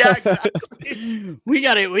 Yeah, exactly. We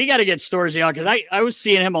gotta get stories out, because I was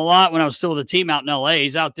seeing him a lot when I was still with the team out in LA.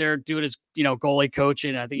 He's out there doing his goalie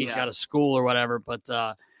coaching. I think he's got a school or whatever. But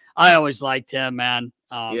I always liked him, man.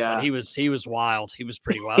 Yeah. But he was wild. He was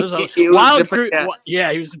pretty wild. It was a He was wild different group. cat.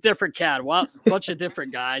 Yeah, he was a different cat. Wild bunch of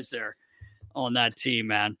different guys there on that team,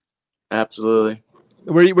 man. Absolutely.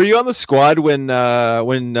 Were you on the squad when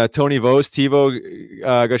Tony Vos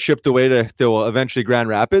TiVo got shipped away to eventually Grand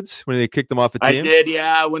Rapids when they kicked him off the team? I did,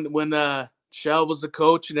 yeah. When Shell was the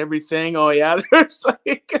coach and everything. Oh yeah, there's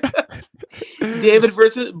like David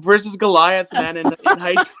versus Goliath, man, in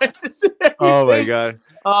Heights, Texas. Oh my god.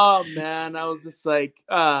 Oh man, I was just like,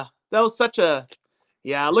 that was such a,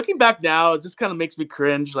 yeah. Looking back now, it just kind of makes me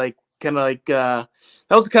cringe. Like, kind of like that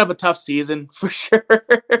was kind of a tough season for sure.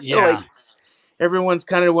 Yeah. Like, everyone's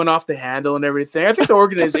kind of went off the handle and everything. I think the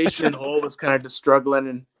organization in whole was kind of just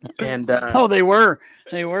struggling and oh, they were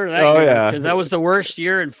that oh year, yeah, because that was the worst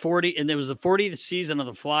year in 40, and it was the 40th season of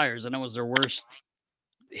the Flyers, and it was their worst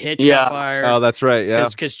hitch. Yeah. Fire. Oh, that's right. Yeah,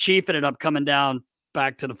 because Chief ended up coming down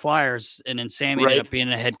back to the Flyers, and then Sammy ended up being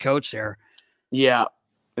the head coach there. Yeah,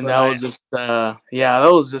 and that was just that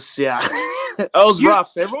was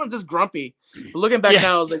rough. Everyone's just grumpy. But looking back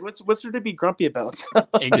now, I was like, what's there to be grumpy about?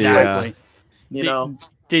 Exactly. Yeah. You know,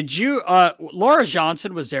 did you Laura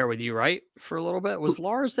Johnson was there with you, right? For a little bit. Was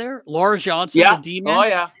Lars there? Laura Johnson, yeah. the D-man? Oh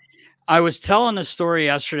yeah. I was telling the story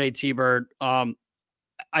yesterday, T-Bird. I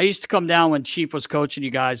used to come down when Chief was coaching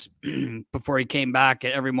you guys before he came back.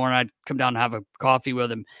 Every morning I'd come down and have a coffee with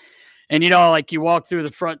him. And, like you walk through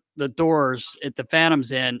the doors at the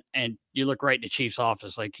Phantom's Inn, and you look right in the Chief's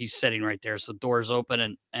office. Like he's sitting right there. So the door's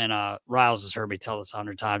open, and Riles has heard me tell this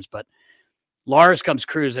 100 times, but Lars comes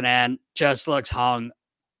cruising in, just looks hung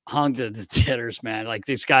to the titters, man. Like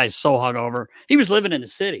this guy's so hungover. He was living in the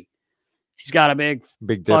city. He's got a big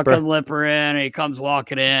dipper. Fucking lipper in, and he comes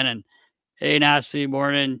walking in, and hey, nasty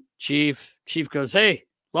morning, Chief. Chief goes, hey,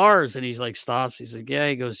 Lars, and he's like stops. He's like, yeah.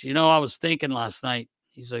 He goes, I was thinking last night.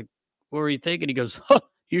 He's like, what were you thinking? He goes,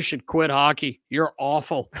 you should quit hockey. You're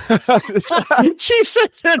awful. Chief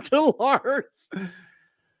says that to Lars.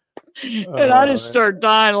 And I just start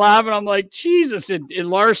dying laughing. I'm like, Jesus. And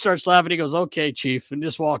Lars starts laughing. He goes, okay, Chief. And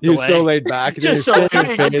just walked away. He's so laid back. Just so he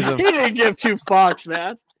didn't give two fucks,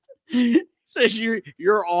 man. He says,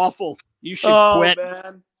 you're awful. You should quit.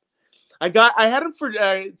 Man. I had him for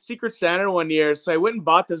Secret Santa one year. So I went and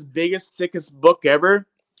bought this biggest, thickest book ever.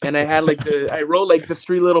 And I had I wrote like the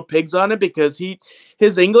Three Little Pigs on it because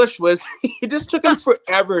his English was, it just took him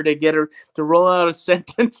forever to get her to roll out a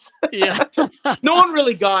sentence. Yeah. No one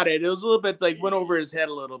really got it. It was a little bit like went over his head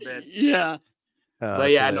a little bit. Yeah. But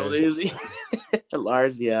yeah, no, there's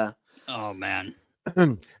Lars. Yeah. Oh man.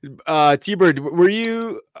 T-Bird, were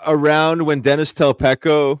you around when Dennis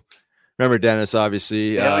Telpecco, remember Dennis,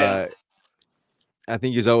 obviously, yeah. I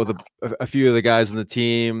think he was out with a few of the guys on the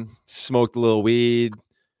team, smoked a little weed,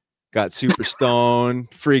 got super stoned,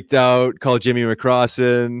 freaked out, called Jimmy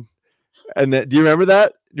McCrossin. And then, do you remember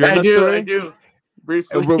that? I do.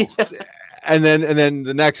 Briefly. And then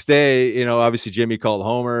the next day, obviously Jimmy called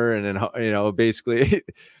Homer, and then, basically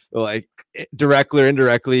like directly or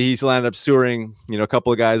indirectly, he's landed up suing, a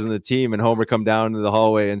couple of guys on the team, and Homer come down to the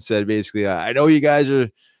hallway and said, basically, I know a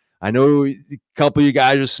couple of you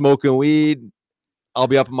guys are smoking weed. I'll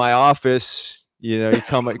be up in my office. You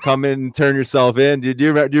come in and turn yourself in. Do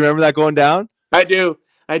you remember that going down? I do.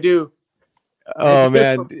 Oh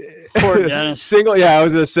man, poor Dennis. I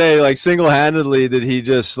was gonna say, like, single-handedly did he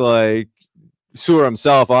just like sewer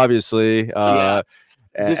himself? Obviously,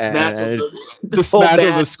 dismantled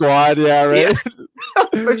the squad. Yeah, right.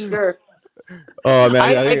 Yeah. For sure. Oh man,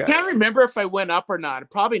 I can't remember if I went up or not.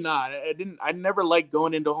 Probably not. I never liked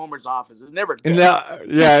going into Homer's office. It's never good. Yeah.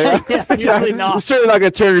 Usually not. You're certainly not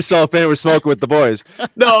gonna turn yourself in with smoking with the boys.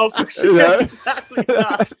 No, for sure. Exactly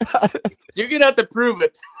not. You're gonna have to prove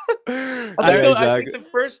it. I think the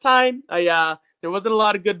first time there wasn't a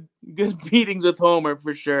lot of good meetings with Homer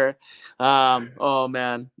for sure. Oh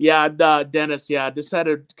man, yeah, Dennis, just had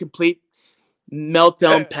a complete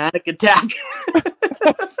meltdown, panic attack.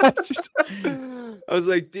 I was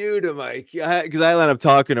like, dude, because I ended up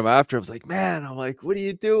talking to him after. I was like, man, what are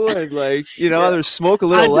you doing? Like, either smoke a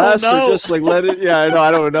little less or just like let it. Yeah, I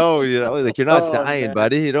don't know. Like, you're not dying, man.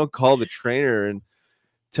 Buddy. You don't call the trainer and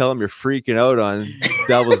tell him you're freaking out on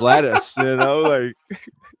devil's lettuce. Like.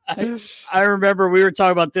 I remember we were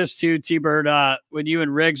talking about this too, T-Bird, when you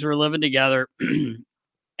and Riggs were living together,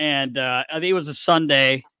 and I think it was a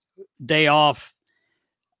Sunday, day off.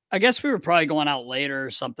 I guess we were probably going out later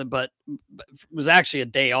or something, but it was actually a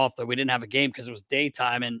day off that we didn't have a game because it was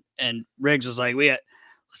daytime. And Riggs was like,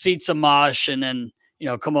 let's eat some mosh and then,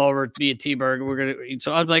 come over to be a T-Bird. We're going to eat.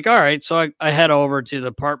 So I was like, all right. So I head over to the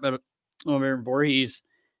apartment over in Voorhees,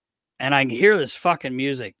 and I can hear this fucking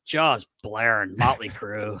music just blaring. Motley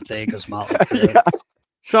Crue. I think it was Motley Crue. Yeah.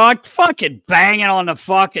 So I fucking banging on the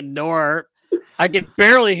fucking door. I could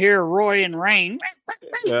barely hear Roy and Rain.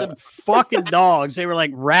 Yeah. The fucking dogs. They were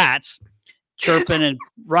like rats chirping, and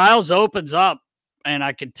Riles opens up, and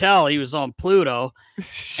I could tell he was on Pluto.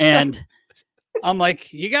 And I'm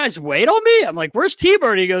like, you guys wait on me? I'm like, where's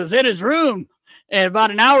T-Bird? He goes, in his room. And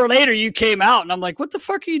about an hour later, you came out, and I'm like, what the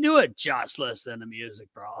fuck are you doing? Just listen to music,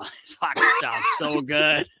 bro. This fucking sounds so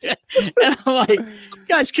good. And I'm like, you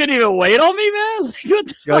guys couldn't even wait on me, man? Like, what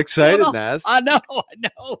the Got excited, Nast. I know.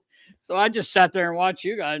 So I just sat there and watched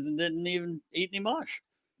you guys and didn't even eat any mush.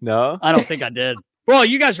 No? I don't think I did. Well,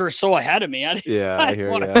 you guys were so ahead of me. I didn't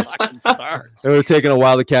want to fucking start. It would have taken a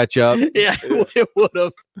while to catch up. Yeah, it would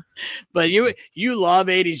have. But you love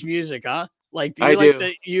 80s music, huh? Like,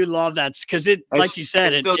 you love that because it, like you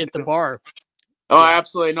said, at the bar. Oh,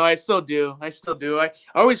 absolutely. No, I still do. I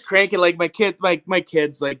always crank it. Like my kids,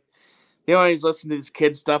 like they don't always listen to this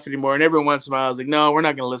kid stuff anymore. And every once in a while, I was like, no, we're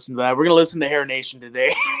not going to listen to that. We're going to listen to Hair Nation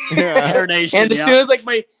today. Hair Nation. And as soon as like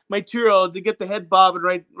my 2-year-old to get the head bob and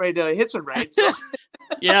right hits it right. So.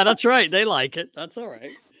 Yeah, that's right. They like it. That's all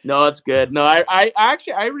right. No, it's good. No, I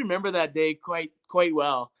actually remember that day quite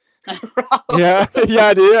well. Yeah,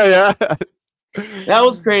 I do. Yeah. That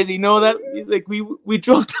was crazy. No, that like we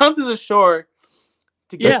drove down to the shore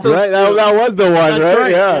to get those. Right. That was the one,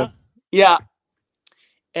 right? Yeah.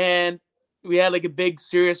 And we had like a big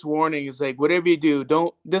serious warning. It's like, whatever you do,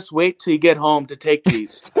 don't just wait till you get home to take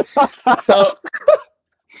these. So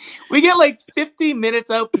we get like 50 minutes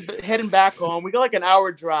out heading back home. We got like an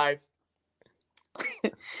hour drive.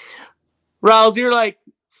 Riles, you're like,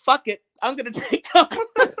 fuck it. I'm going to take them.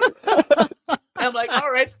 I'm like, all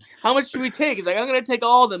right, how much should we take? He's like, I'm going to take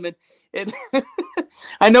all of them. And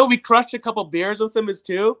I know we crushed a couple beers with them as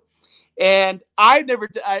too. And at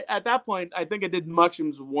that point, I think I did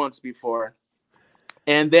mushrooms once before.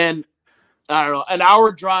 And then, I don't know, an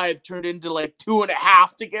hour drive turned into like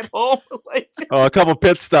 2.5 to get home. Like, a couple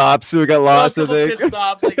pit stops. We got lost, I think. Pit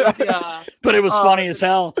stops, like, yeah. But it was funny as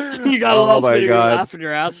hell. You got lost, but you were laughing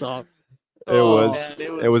your ass off.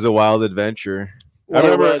 It was a wild adventure. I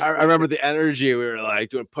remember the energy. We were like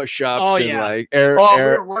doing push-ups and like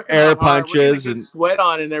air punches and sweat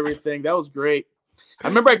on and everything. That was great. I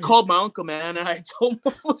remember I called my uncle, man, and I told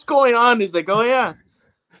him what's going on. He's like, "Oh yeah,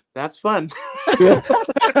 that's fun."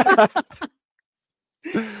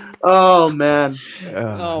 Oh man.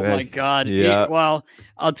 Oh my God. Yeah. Well,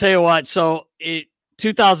 I'll tell you what. So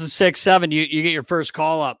 2006-07, you get your first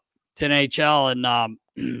call up to an NHL, and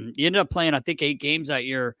you ended up playing, I think, 8 games that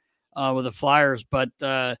year with the Flyers. But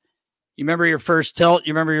you remember your first tilt?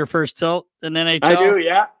 You remember your first tilt in NHL? I do,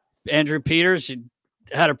 yeah. Andrew Peters, you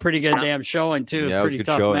had a pretty good damn showing too. Yeah, pretty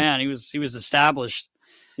tough showing. Man. He was established.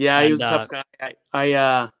 Yeah, he was a tough guy.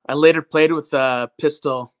 I later played with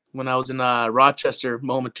Pistol when I was in Rochester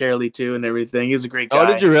momentarily too, and everything. He was a great guy. Oh,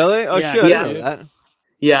 did you really? Oh, yeah, good. Yeah. I didn't know that.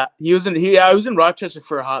 Yeah, I was in Rochester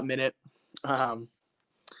for a hot minute.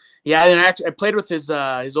 Yeah, and actually, I played with his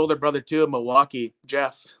older brother too in Milwaukee,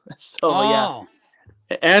 Jeff. So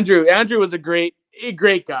yeah, Andrew was a great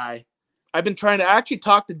guy. I've been trying to actually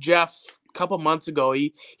talk to Jeff a couple months ago.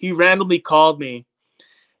 He randomly called me,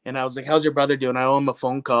 and I was like, "How's your brother doing?" I owe him a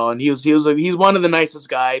phone call, and he's one of the nicest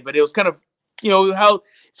guy. But it was kind of, how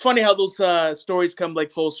it's funny how those stories come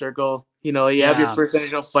like full circle. You have your first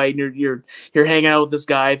NHL fight, and you're hanging out with this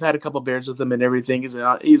guy. I've had a couple beers with him and everything.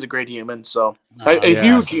 He's a great human. So a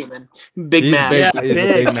huge human, big man. He's a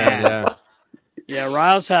big man. Yeah. Yeah,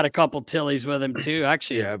 Riles had a couple tillies with him too.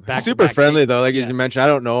 Actually, super friendly though. Like as you mentioned, I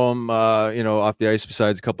don't know him, off the ice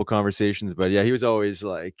besides a couple conversations, but yeah, he was always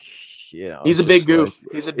like, he's a big goof.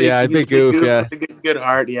 He's a big goof. Yeah, good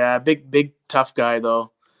heart. Yeah, big tough guy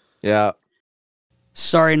though. Yeah.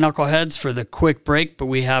 Sorry, knuckleheads, for the quick break, but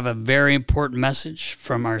we have a very important message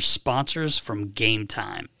from our sponsors from Game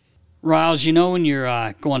Time. Riles, when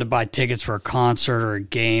you're going to buy tickets for a concert or a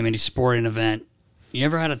game, any sporting event, you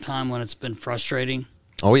ever had a time when it's been frustrating?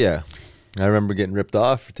 Oh, yeah. I remember getting ripped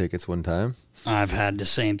off for tickets one time. I've had the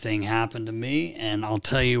same thing happen to me, and I'll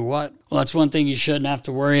tell you what. Well, that's one thing you shouldn't have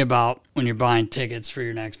to worry about when you're buying tickets for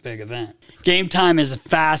your next big event. Game Time is a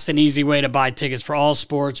fast and easy way to buy tickets for all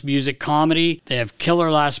sports, music, comedy. They have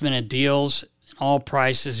killer last-minute deals, all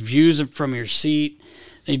prices, views from your seat.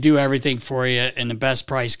 They do everything for you, and the best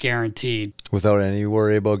price guaranteed. Without any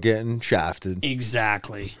worry about getting shafted.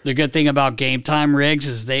 Exactly. The good thing about Game Time, Riggs,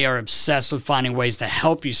 is they are obsessed with finding ways to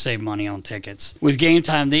help you save money on tickets. With Game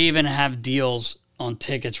Time, they even have deals on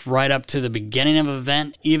tickets right up to the beginning of an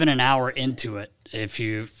event, even an hour into it. if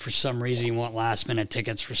you, for some reason, you want last minute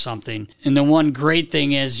tickets for something. And the one great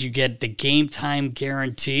thing is you get the game time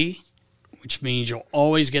guarantee, which means you'll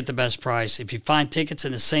always get the best price. If you find tickets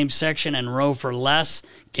in the same section and row for less,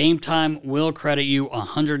 Game Time will credit you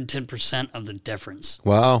 110% of the difference.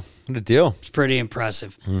 Wow, what a deal. It's pretty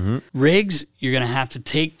impressive. Riggs, you're going to have to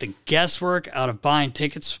take the guesswork out of buying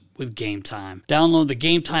tickets with Game Time. Download the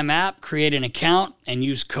Game Time app, create an account, and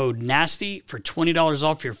use code NASTY for $20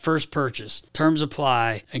 off your first purchase. Terms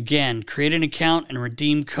apply. Again, create an account and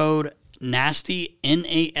redeem code NASTY,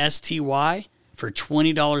 N-A-S-T-Y, for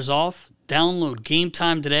 $20 off. Download Game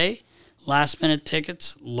Time today. Last minute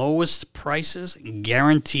tickets, lowest prices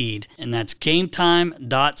guaranteed. And that's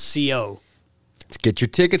gametime.co. Let's get your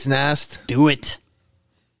tickets, Nast. Do it.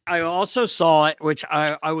 I also saw it, which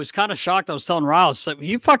I was kind of shocked. I was telling Riles, so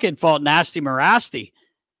you fucking fought Nasty Marasti.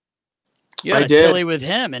 You had a Tilly with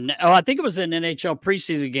him. And I think it was an NHL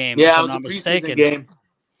preseason game. Yeah, if it I'm was not a preseason game.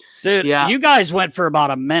 Dude, Yeah. you guys went for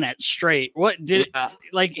about a minute straight. What did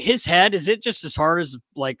like his head? Is it just as hard as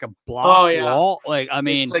like a block wall? Like, I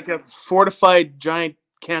mean, it's like a fortified giant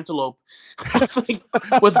cantaloupe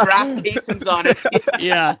with brass casings on it.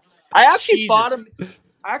 Yeah. I actually fought him.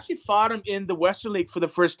 I actually fought him in the Western League for the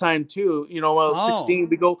first time too. You know, when I was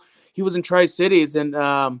 16, he was in Tri-Cities, and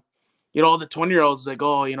you know, all the 20-year-olds like,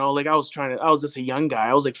 oh, you know, like I was just a young guy.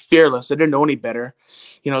 I was like fearless. I didn't know any better.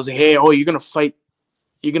 You know, I was like, hey, you're gonna fight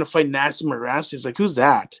Nassim Marassi. He's like, who's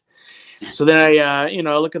that? So then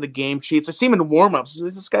I look at the game sheets. I see him in warm-ups.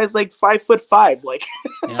 This guy's like 5'5", like.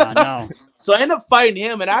 Yeah, I know. So I ended up fighting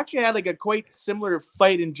him, and I actually had like a quite similar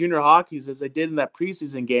fight in junior hockeys as I did in that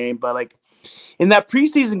preseason game. But like in that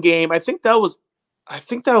preseason game, I think that was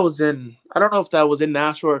in, I don't know if that was in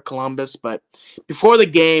Nashville or Columbus, but before the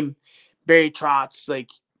game, Barry Trotz, like,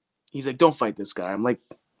 he's like, don't fight this guy. I'm like,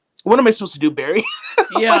 what am I supposed to do, Barry?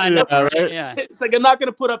 Yeah, I know. Right? Yeah. It's like, I'm not going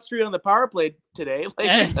to put up 3 on the power play today.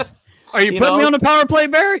 Like, are you putting me on the power play,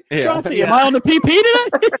 Barry? Yeah. Chauncey, am I on the PP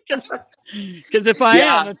today? Because if I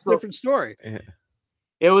am, that's a different story. Yeah.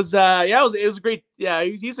 It was great. Yeah,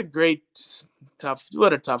 he's a great,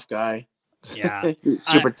 what a tough guy. Yeah.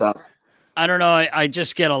 Super tough. I don't know. I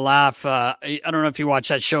just get a laugh. I don't know if you watch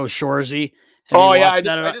that show, Shorzy.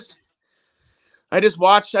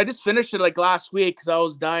 I just finished it like last week because I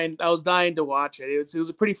was dying to watch it. It was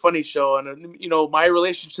a pretty funny show, and you know, my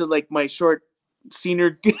relationship, like my short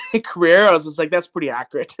senior career, I was just like, that's pretty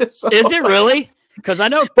accurate. So, is it really? Because I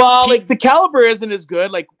know, like the caliber isn't as good.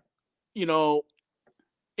 Like, you know,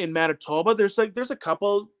 in Manitoba, there's a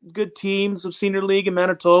couple good teams of senior league in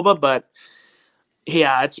Manitoba, but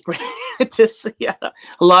yeah, it's pretty. A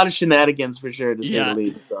lot of shenanigans for sure, to say the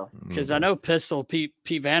least. So because I know Pistol Pete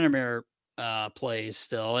Vandermeer plays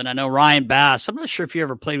still, and I know Ryan Bass. I'm not sure if you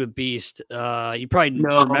ever played with Beast. You probably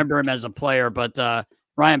remember him as a player, but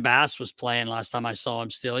Ryan Bass was playing last time I saw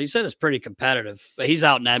him still. He said it's pretty competitive, but he's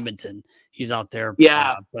out in Edmonton. He's out there.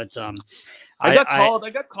 Yeah. I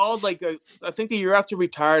got called like I think the year after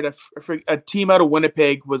retired, a team out of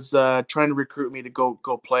Winnipeg was trying to recruit me to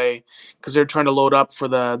go play because they're trying to load up for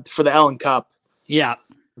the Allen Cup. Yeah.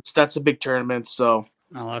 That's a big tournament. So.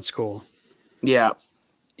 Oh, that's cool. Yeah.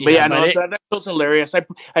 But that was hilarious.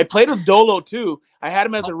 I played with Dolo too. I had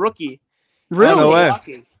him as a rookie. Really? No way.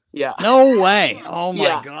 Yeah. No way. Oh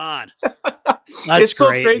my God. That's it's so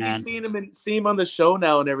great, crazy man. seeing him on the show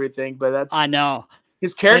now and everything. But I know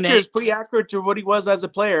his character is pretty accurate to what he was as a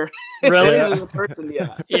player. Really? As a person,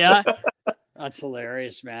 yeah. Yeah. That's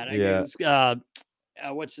hilarious, man. Yeah.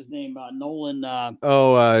 What's his name? Nolan.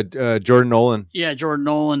 Jordan Nolan. Yeah, Jordan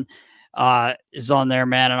Nolan is on there,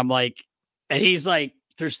 man. And I'm like, and he's like,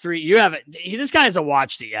 there's 3. You haven't. This guy hasn't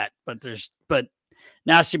watched it yet, but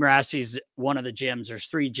Nasty Marassi's one of the gyms. There's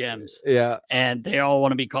 3 gyms. Yeah, and they all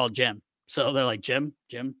want to be called Jim. So they're like Jim,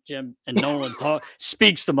 and Nolan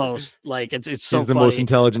speaks the most. Like it's so. He's the funny. most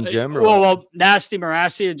intelligent Jim. Well, Nasty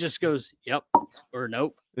Marassi just goes, "Yep" or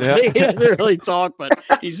 "Nope." Yeah. He doesn't really talk, but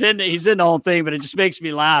he's in the whole thing. But it just makes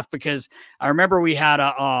me laugh because I remember we had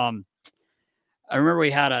a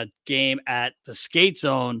game at the skate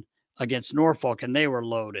zone against Norfolk, and they were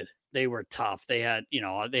loaded. They were tough. They had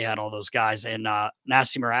all those guys, and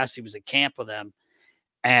Nasty Marassi was at camp with them.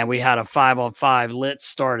 And we had a 5-on-5. Litz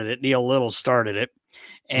started it. Neil Little started it.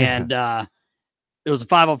 And it was a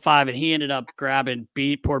 5-on-5, and he ended up grabbing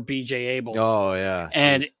poor BJ Abel. Oh, yeah.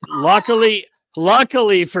 And luckily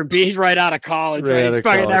for B, he's right out of college. Right? He's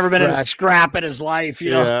probably never been in a scrap in his life.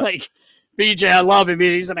 You know, like BJ, I love him.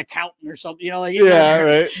 He's an accountant or something. You know, like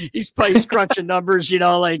right. He's crunching numbers. You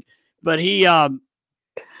know, like, but he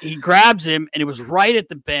grabs him, and it was right at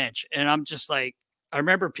the bench. And I'm just like, I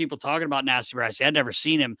remember people talking about Nasty Marasty. I'd never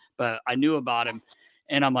seen him, but I knew about him.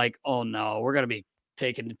 And I'm like, oh no, we're going to be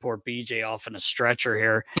taking poor BJ off in a stretcher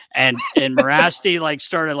here. And Marasty like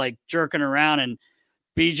started like jerking around, and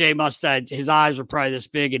BJ must have, his eyes were probably this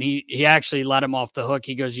big, and he actually let him off the hook.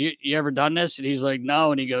 He goes, you ever done this? And he's like,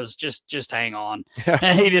 no. And he goes, just hang on.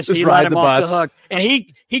 And he let him off the hook. And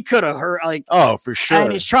he could have hurt, like, oh, for sure.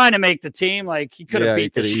 And he's trying to make the team. Like, he could have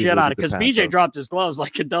beat the shit out of it, because BJ dropped his gloves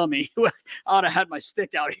like a dummy. I would have had my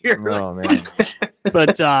stick out here. Oh, man.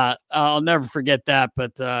 But I'll never forget that.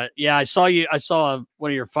 But yeah, I saw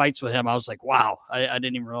one of your fights with him. I was like, wow, I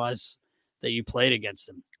didn't even realize that you played against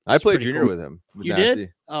him. I played junior with him. With you Nasty.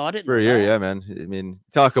 did? Oh, I didn't. For a year, yeah, man. I mean,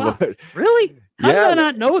 talk about really? How did I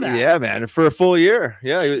not know that? Yeah, man. For a full year.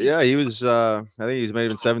 Yeah, he was. I think he was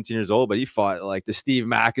maybe 17 years old, but he fought like the Steve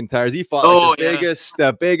McIntyres. He fought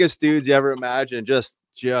the biggest dudes you ever imagined. Just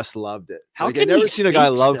loved it. How like, can I've never seen a guy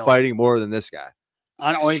love fighting more than this guy.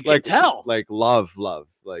 I don't. You can tell. Like love.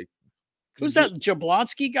 Like. Who's that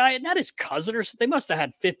Jablonski guy? Isn't that his cousin or something? They must have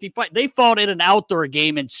had 50 fights. They fought in an outdoor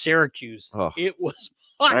game in Syracuse. Oh. It was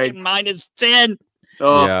fucking -10.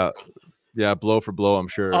 Oh. Yeah, blow for blow, I'm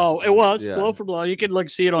sure. Oh, it was blow for blow. You can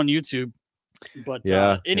see it on YouTube. But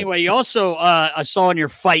anyway, you also I saw on your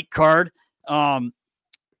fight card, Revo.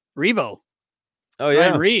 Oh yeah,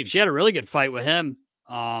 Ryan Reeves. You had a really good fight with him.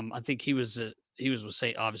 I think he was with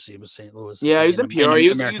St. Obviously, it was St. Louis. Yeah, he's in Peoria. He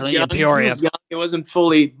was young. He was young. He wasn't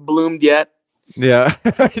fully bloomed yet. Yeah,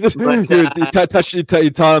 you taught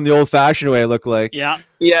him the old-fashioned way. It looked like. Yeah,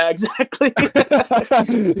 exactly.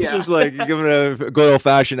 Just like giving a good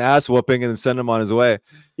old-fashioned ass whooping and then send him on his way.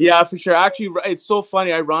 Yeah, for sure. Actually, it's so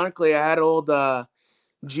funny. Ironically, I had old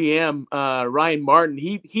GM Ryan Martin.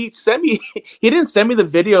 He sent me. He didn't send me the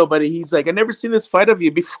video, but he's like, "I never seen this fight of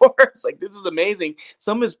you before." It's like, this is amazing.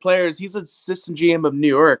 Some of his players. He's an assistant GM of New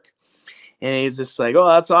York, and he's just like, "Oh,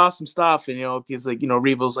 that's awesome stuff." And he's like,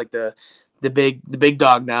 Revo's like the big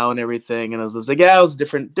dog now and everything. And I was just like, yeah, it was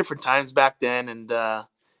different times back then. And,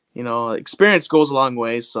 experience goes a long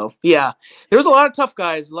way. So yeah, there was a lot of tough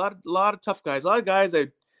guys, a lot of tough guys, a lot of guys I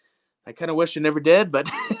kind of wish I never did, but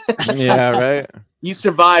yeah, right. You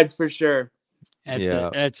survived for sure.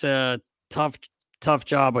 It's a tough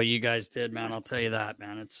job what you guys did, man. I'll tell you that,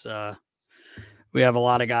 man. It's, we have a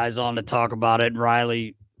lot of guys on to talk about it. And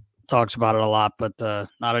Riley talks about it a lot, but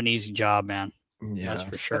not an easy job, man. Yeah, that's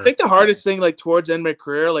for sure. I think the hardest thing, like towards the end of my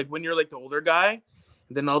career, like when you're like the older guy,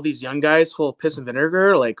 and then all these young guys full of piss and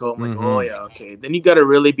vinegar, like, oh, I'm like, oh yeah, okay. Then you got to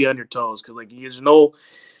really be on your toes, because like there's no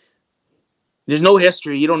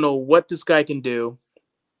history. You don't know what this guy can do.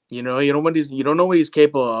 You don't know what he's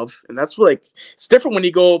capable of, and that's like it's different when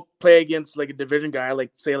you go play against like a division guy, like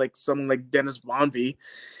say like someone like Dennis Bonvie.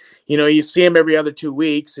 You see him every other 2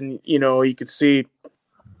 weeks, and you could see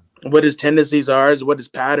what his tendencies are, what his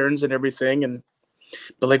patterns and everything,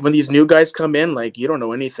 but like when these new guys come in, like you don't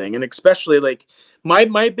know anything. And especially like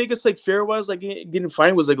my biggest like fear was like getting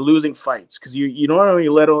fined was like losing fights, because you don't only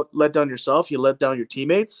let down yourself, you let down your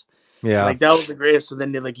teammates. Yeah, like that was the greatest. And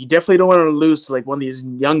then like you definitely don't want to lose to like one of these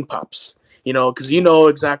young pups, because you know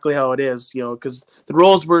exactly how it is, because the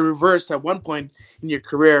roles were reversed at one point in your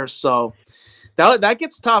career. So that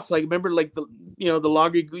gets tough. Like remember like the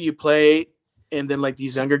longer you play. And then like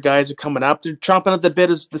these younger guys are coming up, they're chomping at the bit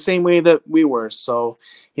is the same way that we were. So,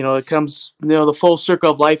 it comes, the full circle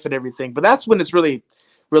of life and everything, but that's when it's really,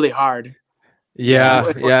 really hard. Yeah.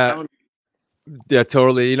 Yeah,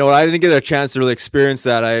 totally. I didn't get a chance to really experience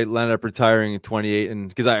that. I landed up retiring in 28, and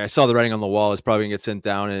because I saw the writing on the wall, it's probably gonna get sent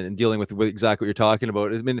down and dealing with exactly what you're talking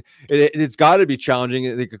about. I mean, it's got to be challenging,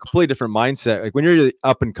 like a completely different mindset. Like when you're the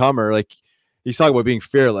up and comer, like, he's talking about being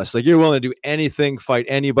fearless. Like you're willing to do anything, fight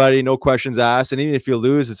anybody, no questions asked. And even if you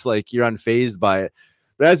lose, it's like you're unfazed by it.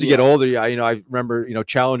 But as you get older, I remember,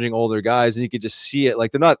 challenging older guys, and you could just see it.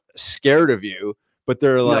 Like they're not scared of you, but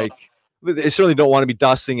they're like, they certainly don't want to be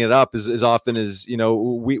dusting it up as often as,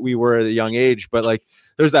 we were at a young age. But like,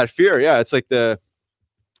 there's that fear. Yeah. It's like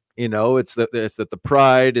it's the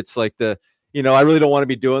pride. It's like I really don't want to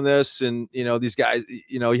be doing this. And, these guys,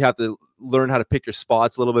 you have to learn how to pick your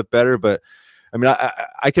spots a little bit better. But I mean,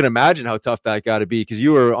 I can imagine how tough that got to be, because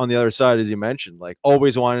you were on the other side, as you mentioned, like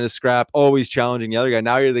always wanting to scrap, always challenging the other guy.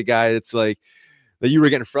 Now you're the guy that's like that you were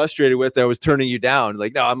getting frustrated with, that was turning you down.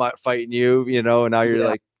 Like, no, I'm not fighting you, and now you're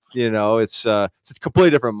like, it's a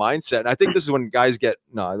completely different mindset. And I think this is when guys I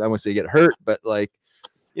wouldn't say get hurt, but like,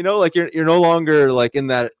 like you're no longer like in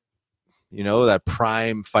that, that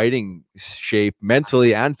prime fighting shape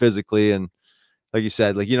mentally and physically. And like you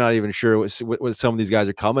said, like you're not even sure what some of these guys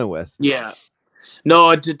are coming with. Yeah.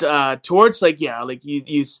 No, towards like, yeah, like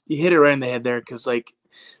you hit it right in the head there, because like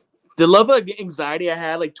the level of anxiety I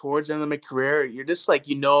had like towards the end of my career, you're just like,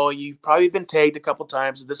 you've probably been tagged a couple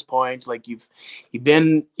times at this point. Like you've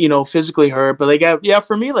been, physically hurt, but like, yeah,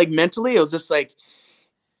 for me, like mentally, it was just like,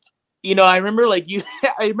 I remember like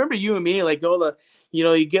I remember you and me, like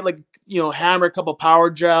you get like, hammer a couple power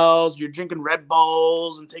gels, you're drinking Red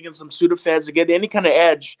Bulls and taking some Sudafeds to get any kind of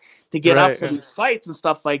edge to get up for these fights and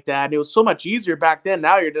stuff like that. And it was so much easier back then.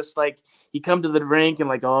 Now you're just like, you come to the rink and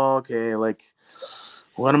like, oh, okay, like,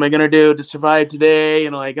 what am I gonna do to survive today?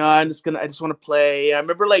 And like, I just want to play. I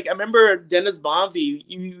remember Dennis Bonvie.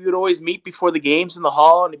 You would always meet before the games in the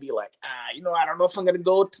hall, and he'd be like, I don't know if I'm gonna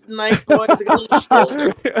go tonight, boys. I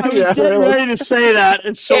was getting ready to say that.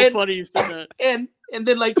 It's so funny you said that. And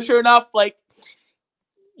then like, sure enough, like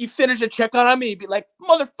you finish a check on me, you'd be like,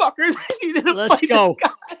 motherfuckers, let's go.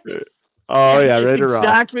 Oh yeah, right around.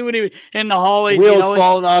 Exactly what he in the hallway. Wheels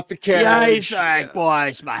falling off the carriage. Yeah, he's like,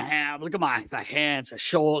 boys, my hand. Look at my hands. The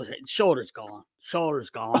shoulder's gone. Shoulder's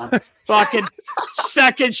gone. Fucking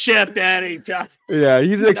second shift, Daddy. Yeah,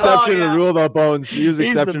 he's an exception to the rule, though. Bones. He was an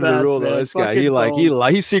exception to the rule, though. This guy,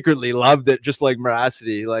 he secretly loved it, just like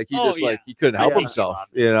Maracity. Like he couldn't help himself.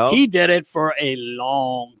 He did it for a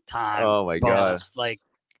long time. Oh my god! Like,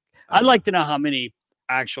 I'd like to know how many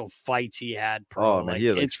actual fights he had pro. Oh man, he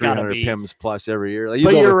had like 300 PIMs plus every year. Like,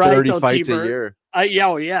 but you're right, 30 fights a year.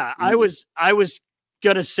 Yeah. I was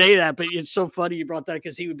gonna say that, but it's so funny you brought that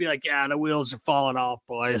because he would be like, "Yeah, the wheels are falling off,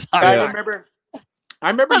 boys." I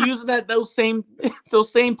remember using those same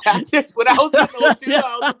tactics when I was in those two.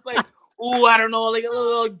 I was just like, "Ooh, I don't know, like a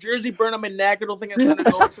little jersey burn on my neck. I don't think I'm gonna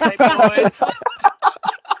go tonight, boys."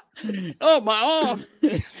 Oh my arm.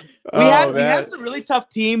 We had some really tough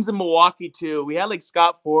teams in Milwaukee too. We had like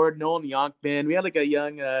Scott Ford, Nolan Yonkman. We had like a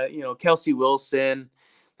young, Kelsey Wilson.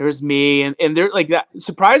 There's me, and they're like that.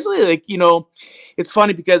 Surprisingly, like it's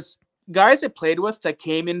funny because guys I played with that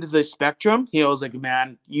came into the Spectrum, I was like,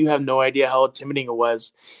 man, you have no idea how intimidating it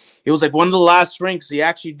was. It was like one of the last rinks. He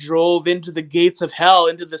actually drove into the gates of hell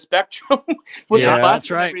into the Spectrum with the bus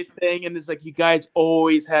and everything. And it's like you guys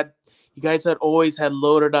had always had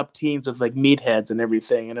loaded up teams with like meatheads and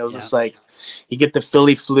everything, and it was just like you get the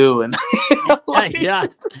Philly flu and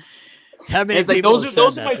it's like those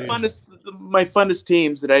are my funnest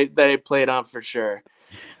teams that I played on for sure.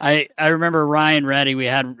 I remember Ryan Reddy. We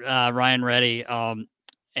had Ryan Reddy,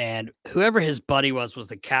 and whoever his buddy was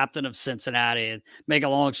the captain of Cincinnati. And make a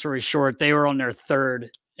long story short, they were on their 3rd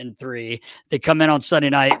and 3. They come in on Sunday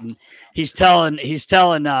night, and he's telling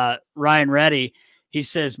Ryan Reddy. He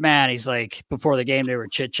says, man, he's like, before the game, they were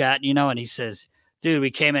chit-chatting, and he says, dude,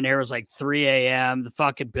 we came in here, it was like 3 a.m. The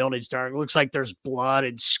fucking building's dark. It looks like there's blood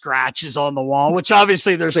and scratches on the wall, which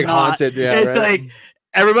obviously there's like not. Haunted, yeah, it's right. like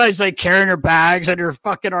everybody's like carrying their bags and they're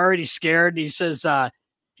fucking already scared. And he says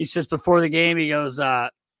before the game, he goes,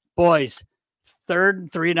 boys, 3rd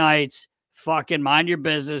and 3 nights, fucking mind your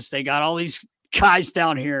business. They got all these guys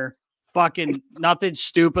down here. Fucking nothing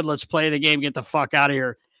stupid. Let's play the game. Get the fuck out of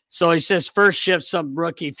here. So he says, first shift, some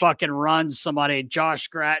rookie fucking runs somebody. Josh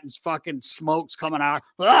Gratton's fucking smoke's coming out.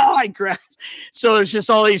 So there's just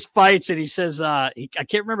all these fights. And he says, I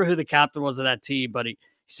can't remember who the captain was of that team, but he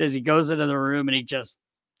says he goes into the room and he just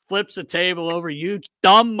flips the table over. You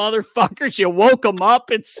dumb motherfuckers. You woke him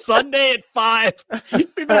up. It's Sunday at 5.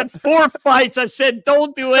 We've had 4 fights. I said,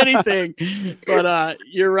 don't do anything. But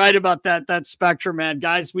you're right about that Spectrum, man.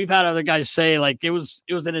 Guys, we've had other guys say like it was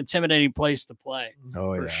an intimidating place to play.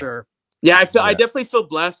 Oh, for sure. Yeah, I definitely feel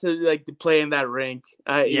blessed to play in that rink.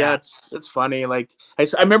 It's funny. Like I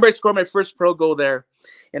remember I scored my first pro goal there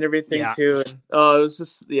and everything too. And, it was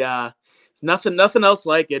just it's nothing else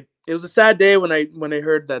like it. It was a sad day when I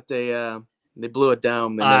heard that they blew it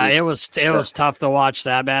down. It was tough to watch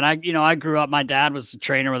that, man. I grew up. My dad was the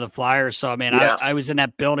trainer with the Flyers, so I mean, I was in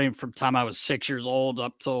that building from the time I was 6 years old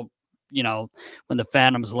up till when the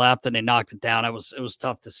Phantoms left and they knocked it down. It was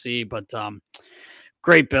tough to see, but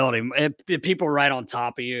great building. People right on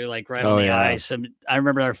top of you, like right on the ice. And I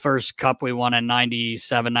remember our first cup we won in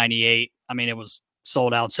 97, 98. I mean, it was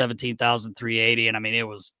sold out 17,380, and I mean, it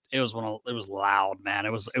was loud, man.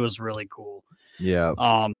 It was really cool. Yeah.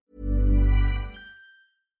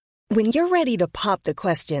 When you're ready to pop the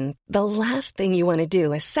question, the last thing you want to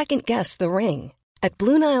do is second guess the ring. At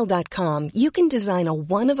BlueNile.com, you can design a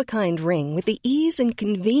one-of-a-kind ring with the ease and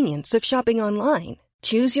convenience of shopping online.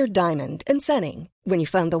 Choose your diamond and setting. When you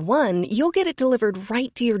find the one, you'll get it delivered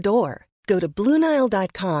right to your door. Go to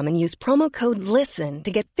BlueNile.com and use promo code LISTEN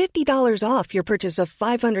to get $50 off your purchase of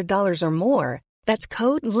 $500 or more. That's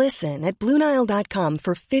code LISTEN at BlueNile.com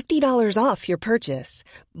for $50 off your purchase.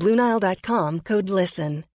 BlueNile.com, code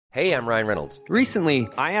LISTEN. Hey, I'm Ryan Reynolds. Recently,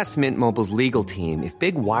 I asked Mint Mobile's legal team if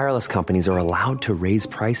big wireless companies are allowed to raise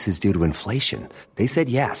prices due to inflation. They said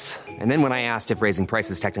yes. And then when I asked if raising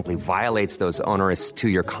prices technically violates those onerous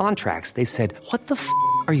two-year contracts, they said, "What the f***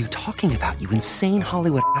 are you talking about, you insane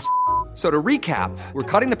Hollywood ass?" So to recap, we're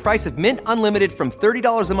cutting the price of Mint Unlimited from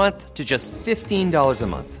 $30 a month to just $15 a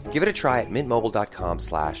month. Give it a try at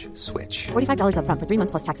mintmobile.com/switch. $45 up front for 3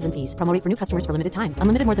 months plus taxes and fees. Promo rate for new customers for limited time.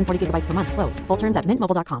 Unlimited more than 40 gigabytes per month. Slows full terms at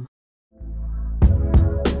mintmobile.com.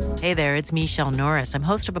 Hey there, it's Michelle Norris. I'm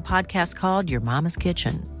host of a podcast called Your Mama's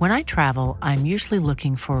Kitchen. When I travel, I'm usually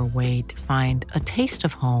looking for a way to find a taste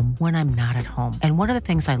of home when I'm not at home. And one of the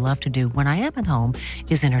things I love to do when I am at home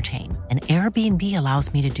is entertain. And Airbnb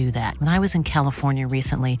allows me to do that. When I was in California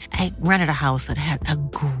recently, I rented a house that had a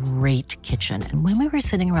great kitchen. And when we were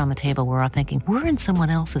sitting around the table, we were all thinking, we're in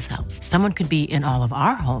someone else's house. Someone could be in all of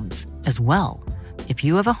our homes as well. If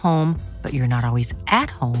you have a home, but you're not always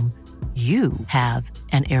at home, you have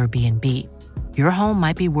an Airbnb. Your home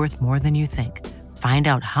might be worth more than you think. Find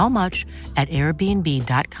out how much at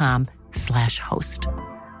airbnb.com/host.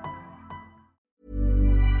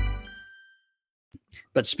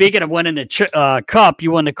 But speaking of winning the Cup,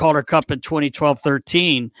 you won the Calder Cup in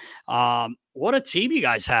 2012-13. What a team you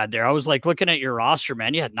guys had there. I was like looking at your roster,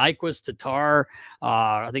 man. You had Nyquist, Tatar,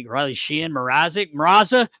 I think Riley Sheehan,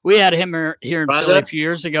 Maraza. We had him here in Philly a few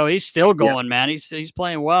years ago. He's still going, man. He's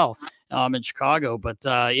playing well in Chicago. But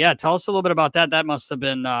yeah, tell us a little bit about that. That must have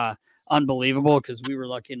been unbelievable because we were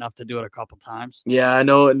lucky enough to do it a couple times. Yeah, I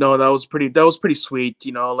know. No, that was pretty sweet.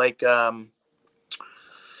 You know, like we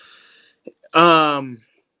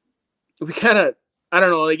kind of, I don't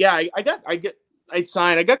know, like, yeah, I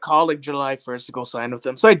got called like July 1st to go sign with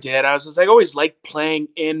them. So I did. I always liked playing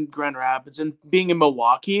in Grand Rapids and being in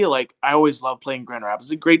Milwaukee. Like, I always loved playing Grand Rapids.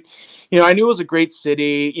 It's a great, I knew it was a great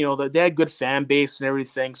city, they had good fan base and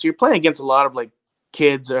everything. So you're playing against a lot of like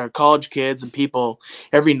kids or college kids and people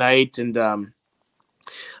every night. And I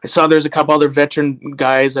saw there's a couple other veteran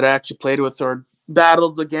guys that I actually played with or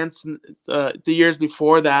battled against the years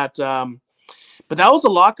before that. But that was a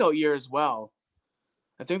lockout year as well.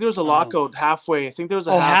 I think there was a lockout halfway. I think there was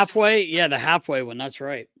a halfway. Yeah, the halfway one. That's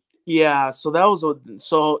right. Yeah, so that was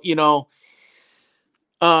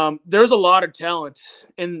there's a lot of talent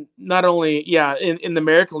in not only in the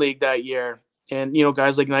American League that year, and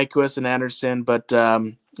guys like Nyquist and Anderson, but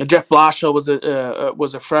Jeff Blashill was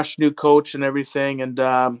a fresh new coach and everything, and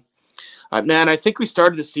man, I think we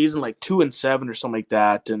started the season like 2-7 or something like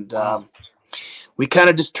that, and we kind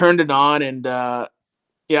of just turned it on, and it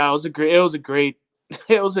was a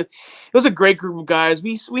great group of guys.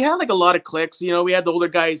 We had like a lot of cliques. We had the older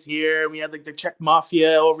guys here. We had like the Czech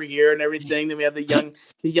Mafia over here and everything. Then we had the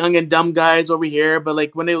young and dumb guys over here. But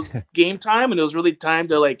like when it was game time and it was really time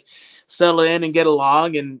to like settle in and get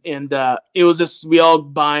along, and it was just we all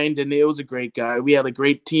bind, and it was a great guy. We had a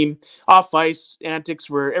great team off ice antics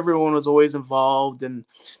where everyone was always involved, and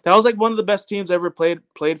that was like one of the best teams I ever played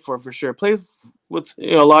for sure. Played with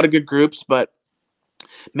a lot of good groups, but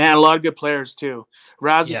man, a lot of good players too.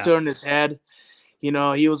 Raz is still in his head.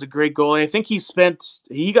 He was a great goalie. I think he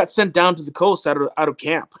got sent down to the coast out of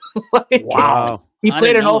camp. Wow. He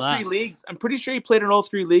played in all three leagues. I'm pretty sure he played in all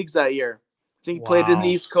three leagues that year. I think he played in the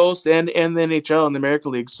East Coast and the NHL and the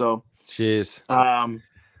American League. So, jeez.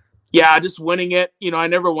 Just winning it. I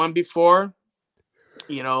never won before.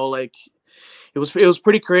 Like it was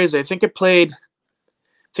pretty crazy. I think we played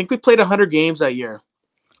 100 games that year.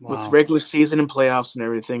 Wow. With regular season and playoffs and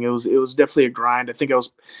everything. It was definitely a grind. I think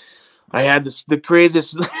I had the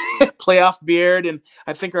craziest playoff beard, and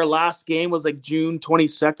I think our last game was like June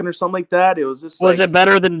 22nd or something like that. It was just it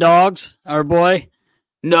better than Dogs, our boy?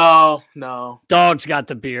 No. Dogs got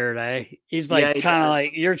the beard, eh? He's like kind of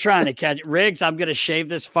like you're trying to catch Riggs. I'm gonna shave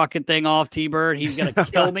this fucking thing off, T-Bird. He's gonna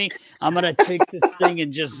kill me. I'm gonna take this thing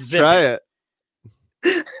and just zip Try it.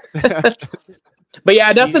 But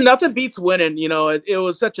yeah, nothing beats winning. It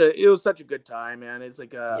was such a good time, man. It's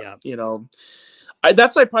like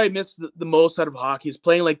that's what I probably miss the most out of hockey is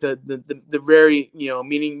playing like the very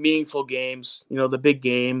meaningful games. The big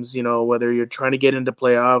games. Whether you're trying to get into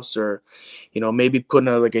playoffs or maybe putting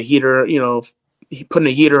a heater. Putting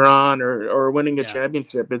a heater on or winning a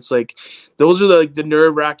championship. It's like those are the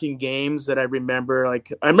nerve-wracking games that I remember.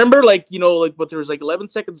 Like I remember but there was like 11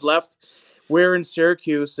 seconds left. We're in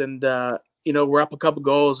Syracuse and. We're up a couple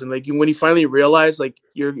goals, and like when you finally realize like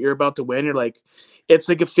you're about to win, you're like, it's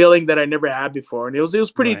like a feeling that I never had before, and it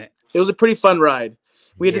was pretty. Right. It was a pretty fun ride.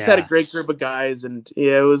 We just had a great group of guys, and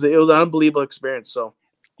it was an unbelievable experience. So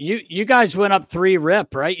you guys went up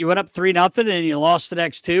 3-rip, right? You went up 3-0, and you lost the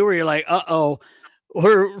next two. Where you're like,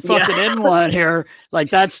 we're fucking in one here. Like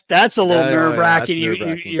that's a little nerve wracking.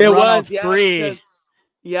 You run off three.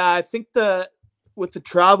 Yeah, I think with the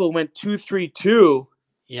travel went 2-3-2.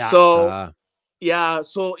 Yeah. So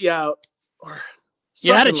So you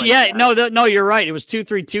had no, you're right. It was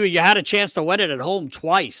 2-3-2. You had a chance to win it at home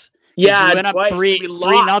twice. Yeah, you went up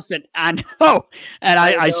 3-0. I know, and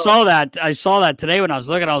I saw that. I saw that today when I was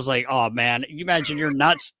looking. I was like, "Oh man, you imagine you're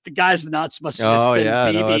nuts. The guy's nuts must have just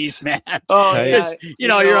been BBs, man." Oh yeah,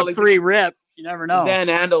 you're up 3-rip. You never know. Van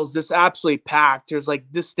Andel's just absolutely packed. There's like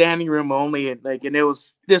this standing room only, and it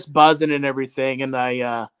was this buzzing and everything. And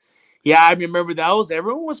I remember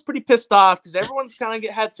everyone was pretty pissed off because everyone's kind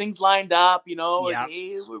of had things lined up, like,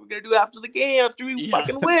 hey, what we're gonna do after the game after we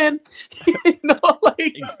fucking win,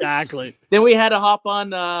 exactly. Then we had to hop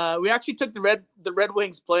on. We actually took the Red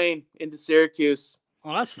Wings plane into Syracuse.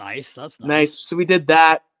 Oh, that's nice. Nice. So we did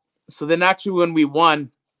that. So then actually when we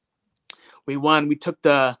won. We took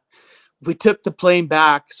the plane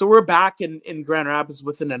back. So we're back in Grand Rapids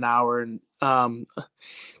within an hour. And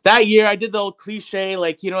that year I did the old cliche,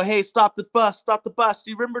 hey, stop the bus.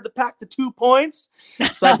 Do you remember to pack the 2 points?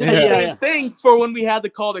 So I did the same thing for when we had the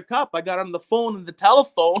Calder Cup. I got on the phone and the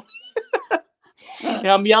telephone. And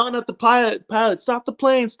I'm yelling at the pilot, stop the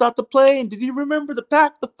plane. Did you remember to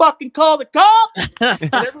pack the fucking Calder Cup? And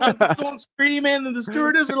everyone's just going screaming, and the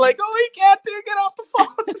stewardess are like, oh, he can't get off the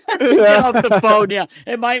phone. Get off the phone, yeah.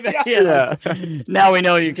 It might be, Now we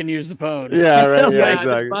know you can use the phone. Yeah, right. Yeah,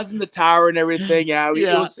 exactly. Just buzzing the tower and everything. Yeah,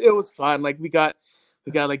 it was fun. Like we got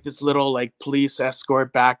like this little like police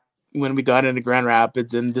escort back when we got into Grand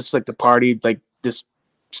Rapids, and just like the party just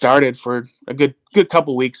started for a good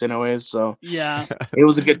couple weeks anyways. So yeah, it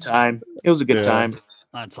was a good time. Time.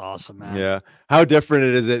 That's awesome, man. Yeah. How different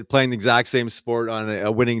is it playing the exact same sport on a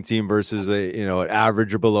winning team versus an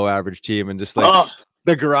average or below average team, and just like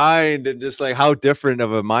the grind and just like how different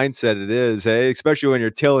of a mindset it is, hey? Especially when you're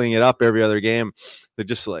tilling it up every other game. They're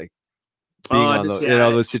just like being on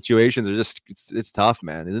those situations are just it's tough,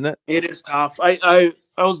 man, isn't it? It is tough.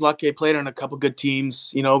 I was lucky. I played on a couple good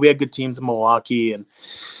teams. We had good teams in Milwaukee, and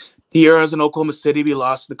the year I was in Oklahoma City, we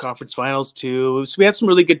lost the conference finals too. So we had some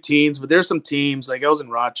really good teams, but there's some teams like I was in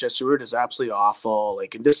Rochester. We were just absolutely awful,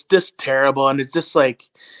 and just terrible. And it's just like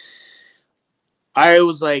I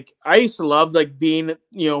used to love being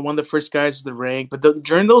one of the first guys to the rank, but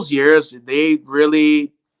during those years they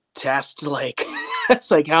really test it's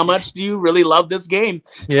like, how much do you really love this game?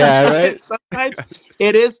 Yeah, right. Sometimes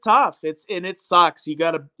it is tough. It sucks. You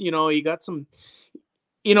gotta, you got some,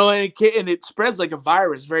 and it spreads like a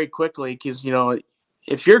virus very quickly because,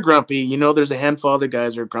 if you're grumpy, there's a handful of other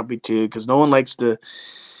guys who are grumpy too, because no one likes to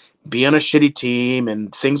be on a shitty team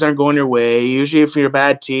and things aren't going your way. Usually if you're a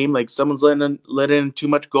bad team, like someone's letting in too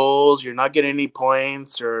much goals, you're not getting any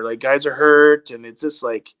points, or like guys are hurt, and it's just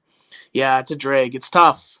like, yeah, it's a drag. It's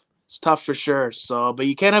tough. It's tough for sure. So, but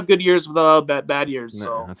you can't have good years without bad years.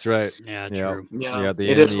 So no, that's right. Yeah, true. Yeah,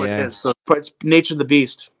 it is what it is. So it's nature of the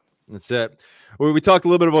beast. That's it. Well, we talked a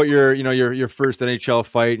little bit about your first NHL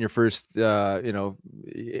fight and your first, say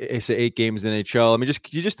 8 games in the NHL. I mean, can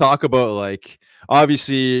you just talk about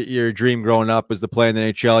obviously your dream growing up was to play in the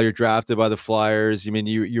NHL. You're drafted by the Flyers. I mean,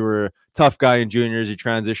 you were a tough guy in juniors. You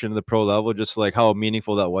transitioned to the pro level. Just like how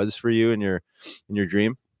meaningful that was for you and your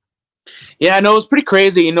dream. Yeah, no, it was pretty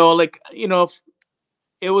crazy. It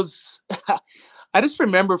was. I just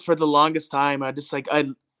remember for the longest time,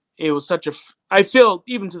 it was such a. I feel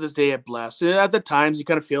even to this day I'm blessed. And at the times you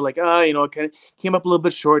kind of feel like, I kind of came up a little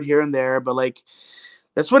bit short here and there, but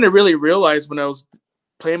that's when I really realized when I was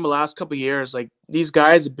playing the last couple of years, these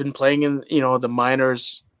guys have been playing in the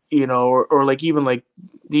minors, or even the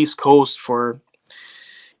East Coast for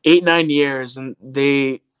 8-9 years, and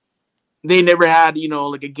they never had,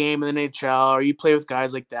 a game in the NHL, or you play with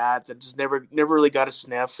guys like that just never really got a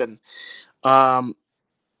sniff. And,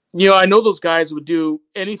 I know those guys would do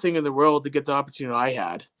anything in the world to get the opportunity I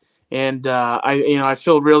had. And, I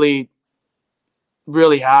feel really,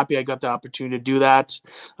 really happy I got the opportunity to do that.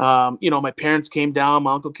 My parents came down,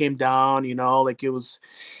 my uncle came down, it was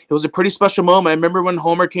a pretty special moment. I remember when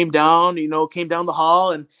Homer came down the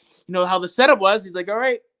hall, and, how the setup was, he's like, all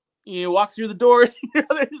right, you walk through the doors.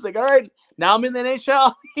 He's like, all right, now I'm in the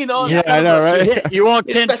NHL. Yeah, I know, right? You walk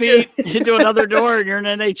 10 feet into another door, and you're in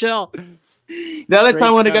the NHL. The other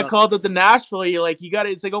time when I got called up to Nashville, you got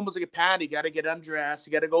to, it's almost like a panic. You got to get undressed.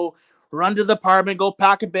 You got to go run to the apartment, go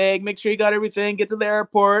pack a bag, make sure you got everything, get to the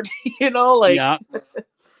airport. Yeah.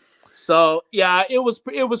 So yeah, it was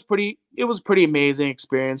pretty amazing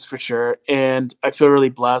experience for sure. And I feel really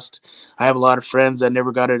blessed. I have a lot of friends that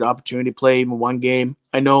never got an opportunity to play even one game.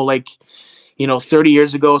 I know 30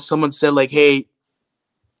 years ago, someone said hey,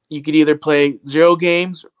 you could either play 0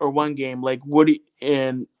 games or 1 game. Like, where are you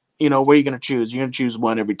going to choose? You're going to choose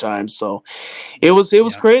one every time. So it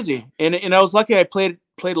was crazy. And I was lucky I played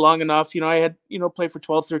long enough. I had, played for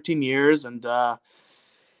 12, 13 years. And,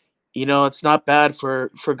 it's not bad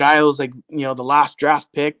for a guy who was like, the last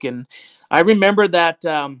draft pick. And I remember that,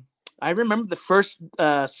 the first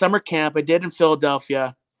summer camp I did in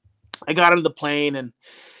Philadelphia. I got on the plane and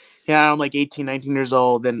I'm like 18, 19 years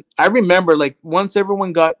old. And I remember like once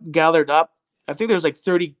everyone got gathered up, I think there was like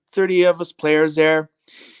 30 of us players there.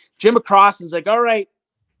 Jim McCrossen's like, all right,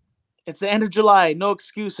 it's the end of July. No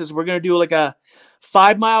excuses. We're going to do like a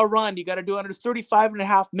 5-mile run. You got to do under 35 and a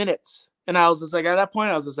half minutes. And I was just like, at that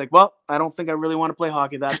point, I was just like, well, I don't think I really want to play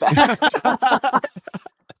hockey that bad.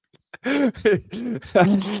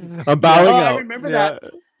 I'm bowing out. I remember that.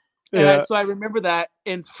 And so I remember that.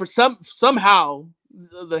 And for somehow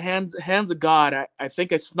the hands of God, I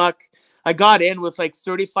think I got in with like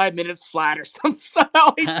 35 minutes flat or something.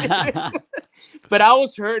 Somehow I did it. But I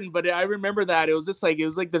was hurting. But I remember that it was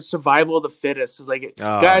like the survival of the fittest. It's like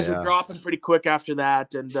guys were dropping pretty quick after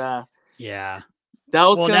that. And that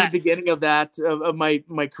was kind of the beginning of that of my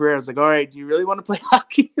career. I was like, all right, do you really want to play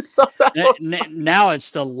hockey? Now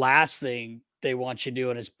it's the last thing they want you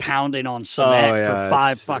doing is pounding on cement for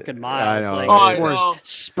 5 fucking miles. Like,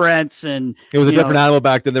 sprints and it was a different animal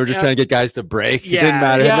back then. They were just trying to get guys to break. It didn't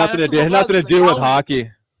matter. It had nothing to do with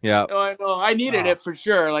hockey. Yeah. Oh, I know. I needed it for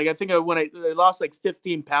sure. Like I think when I lost like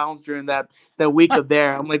 15 pounds during that week of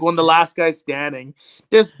there, I'm like one of the last guys standing.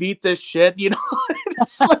 Just beat this shit,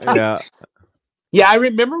 Yeah, I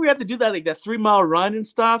remember we had to do that, like that 3-mile run and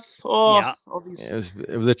stuff.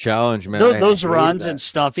 It was a challenge, man. Those runs and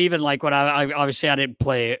stuff. Even like when I didn't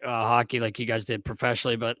play hockey like you guys did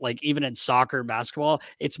professionally, but like even in soccer, basketball,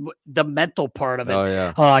 it's the mental part of it.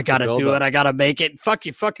 I got to do it. I got to make it. Fuck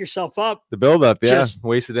yourself up. The build up,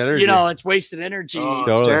 wasted energy. It's wasted energy.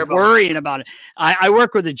 Worrying about it. I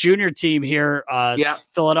work with a junior team here,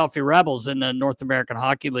 Philadelphia Rebels in the North American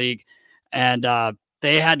Hockey League, and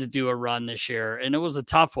they had to do a run this year, and it was a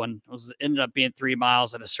tough one. It ended up being 3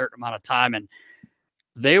 miles in a certain amount of time, and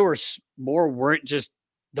they were more worried, just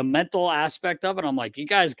the mental aspect of it. I'm like, you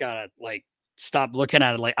guys gotta like stop looking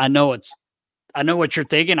at it. Like, I know what you're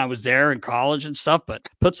thinking. I was there in college and stuff, but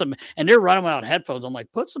and they're running without headphones. I'm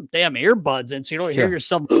like, put some damn earbuds in so you don't hear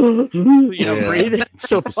yourself, breathing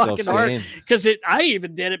so fucking hard. Because I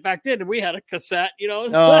even did it back then, and we had a cassette,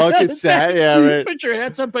 cassette, yeah, right. Put your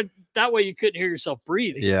heads up, but that way you couldn't hear yourself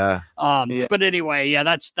breathing. Yeah. But anyway,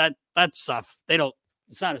 that's stuff.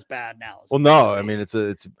 It's not as bad now. Well, no, I mean it's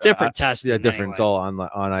different testing. Yeah, different. Anyway. It's all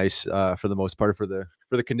on ice for the most part for the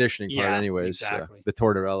conditioning part, anyways. Exactly. The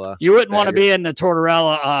Tortorella. You wouldn't want to be in the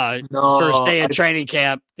Tortorella first day of training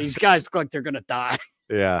camp. These guys look like they're gonna die.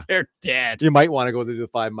 Yeah, they're dead. You might want to go do the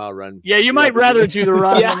 5-mile run. Yeah, you might rather do the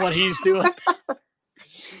run than what he's doing.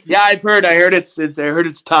 Yeah, I heard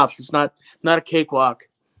it's tough. It's not a cakewalk.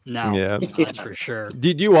 No, that's for sure.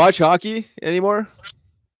 Did you watch hockey anymore?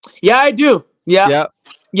 Yeah, I do. Yeah,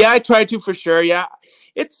 I try to for sure. Yeah,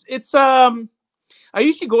 it's I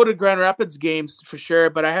usually go to Grand Rapids games for sure,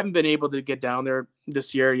 but I haven't been able to get down there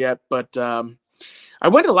this year yet. But I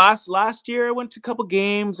went to last year. I went to a couple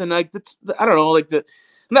games, and like I don't know, like I'm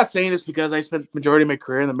not saying this because I spent majority of my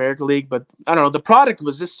career in the American League, but I don't know, the product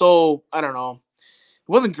was just so, I don't know.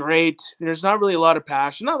 It wasn't great. There's not really a lot of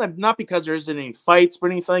passion. Not because there isn't any fights or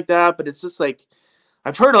anything like that, but it's just like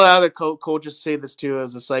I've heard a lot of other coaches say this too.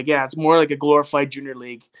 Is it's like, it's more like a glorified junior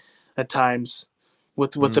league at times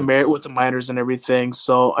with the minors and everything.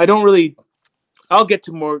 So I don't really. I'll get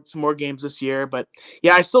to some more games this year, but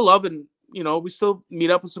I still love it. We still meet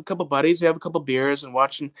up with some couple buddies. We have a couple beers and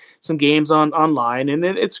watching some games online, and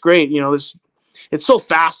it's great. It's so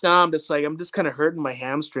fast now. I'm just kind of hurting my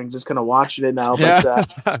hamstrings just kind of watching it now.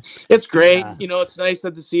 But it's great. Yeah. It's nice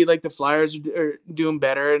to see like the Flyers are doing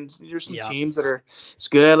better, and there's some teams that are it's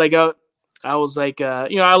good. Like I was like I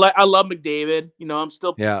love McDavid. I'm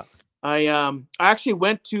still I actually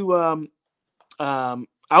went to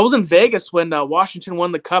I was in Vegas when Washington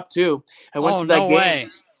won the Cup too. I went to that game. Way.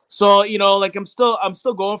 So like I'm still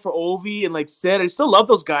going for Ovi and like Sid. I still love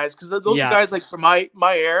those guys because those are guys like from my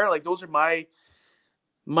era. Like those are my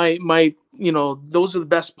those are the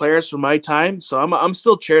best players from my time. So I'm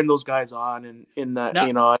still cheering those guys on, and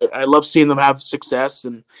I love seeing them have success,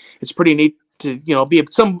 and it's pretty neat to be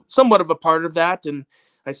somewhat of a part of that, and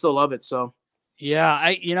I still love it. So.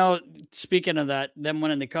 Yeah, speaking of that, them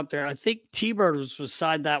winning the Cup there, I think T-Bird was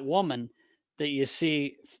beside that woman that you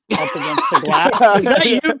see up against the glass. Is that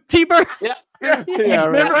you, T-Bird? Yeah.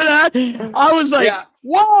 Remember that? I was like,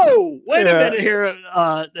 whoa, wait a minute here.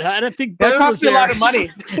 I don't think that cost me a lot of money.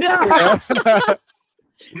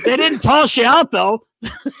 They didn't toss you out, though.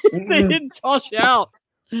 They didn't toss you out.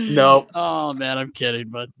 No. Oh, man, I'm kidding.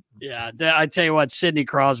 But, yeah, I tell you what, Sidney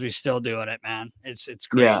Crosby's still doing it, man. It's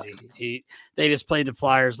crazy. Yeah. They just played the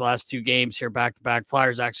Flyers last 2 games here back-to-back.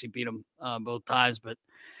 Flyers actually beat them both times, but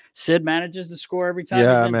Sid manages to score every time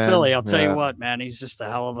he's in Philly. I'll tell you what, man, he's just a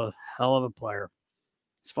hell of a player.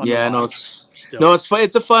 It's fun. Yeah, to watch. It's fun.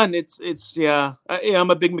 It's a fun.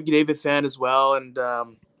 I'm a big McDavid fan as well, and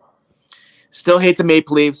still hate the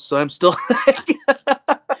Maple Leafs, so I'm still.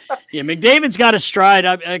 Yeah, McDavid's got a stride.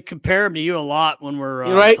 I compare him to you a lot when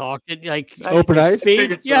we're talking. Like open ice.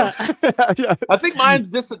 Yeah. I think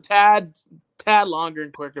mine's just a tad longer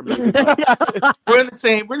and quicker. We're the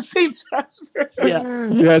same transfer.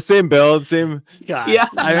 Yeah, same build, same.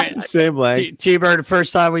 Same length. T-Bird, the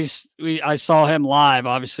first time I saw him live,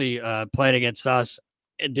 obviously playing against us,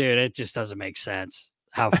 dude, it just doesn't make sense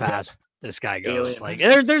how fast this guy goes. Like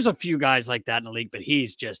there's a few guys like that in the league, but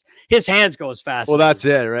his hands go as fast. Well, that's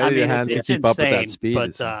it, right? I mean, your hands it's keep insane, up with that speed.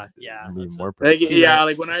 But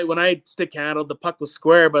like when I stick handled, the puck was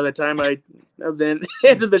square by the time I was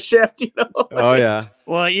into the shift. Oh yeah.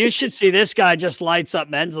 Well, you should see this guy just lights up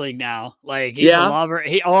men's league now. Like he's a lover.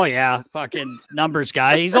 Fucking numbers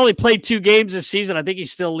guy. He's only played 2 games this season. I think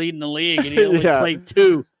he's still leading the league, and he only played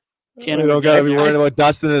 2. You don't gotta be worried about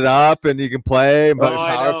dusting it up, and you can play.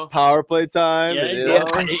 But power play time.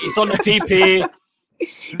 He's on the PP.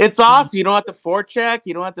 It's awesome. You don't have to forecheck.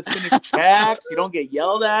 You don't have to finish checks. You don't get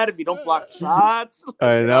yelled at if you don't block shots.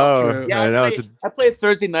 I know. Yeah, I know. I play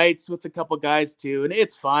Thursday nights with a couple guys too, and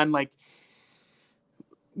it's fun. Like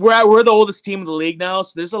we're the oldest team in the league now,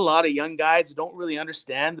 so there's a lot of young guys who don't really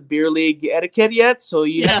understand the beer league etiquette yet. So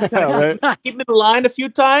you have to keep in the line a few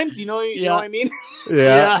times. You know what I mean?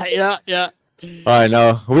 Yeah. I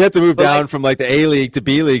know. We had to move down from like the A league to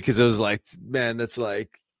B league because it was like, man, that's like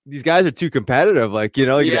these guys are too competitive. Like the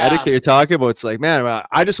etiquette you're talking about. It's like, man,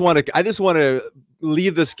 I just want to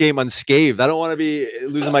leave this game unscathed. I don't want to be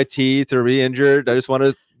losing my teeth or be injured. I just want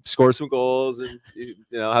to score some goals and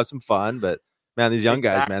have some fun. But man, these young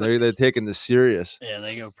guys, man, they're taking this serious. Yeah,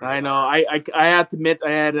 they go. I know. I have to admit,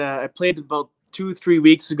 I played about 2-3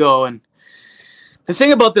 weeks ago, and the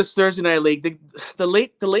thing about this Thursday night league, the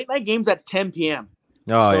late night games at 10 p.m.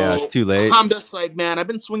 Oh, so it's too late. I'm just like, man, I've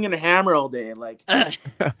been swinging a hammer all day. Like, but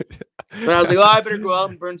I was like, I better go out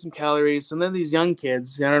and burn some calories. And then these young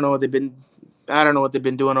kids, I don't know what they've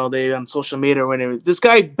been doing all day on social media or whatever. This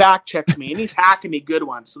guy back checks me and he's hacking me good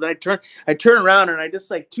ones. So then I turn around and I just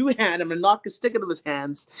like two-hand him and knock a stick out of his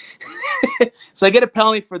hands. So I get a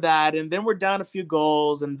penalty for that. And then we're down a few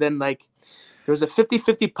goals. And then like there was a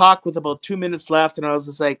 50-50 puck with about 2 minutes left. And I was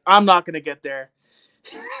just like, I'm not going to get there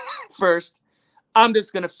first. I'm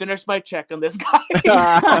just going to finish my check on this guy.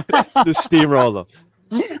 Just steamroll him.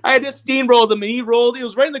 I just steamrolled him, and he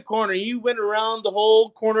was right in the corner. He went around the whole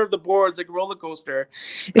corner of the boards like a roller coaster.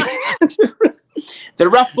 The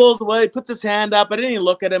ref pulls away, puts his hand up. I didn't even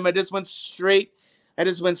look at him. I just went straight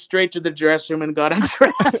to the dressing room and got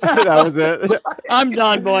undressed. That was it. I'm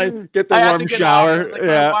done, boy. Get the warm shower. Like,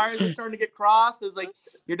 my wires are starting to get crossed. It's like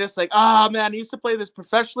you're just like, oh man, I used to play this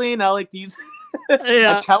professionally, and now like these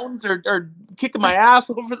accountants are kicking my ass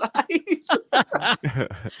over the ice.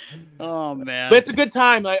 Oh man, but it's a good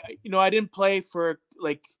time. I didn't play for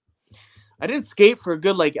I didn't skate for a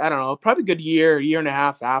good I don't know, probably a good year and a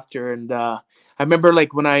half after. And I remember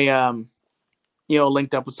when I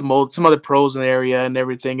linked up with some other pros in the area and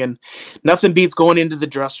everything, and nothing beats going into the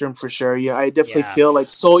dressing room for sure. Yeah, I definitely feel like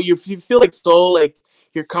you feel like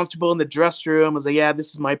you're comfortable in the dressing room. I was like, yeah, this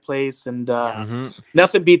is my place, and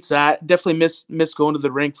nothing beats that. Definitely miss going to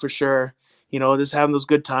the rink for sure. Just having those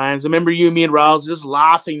good times. I remember me and Rouse just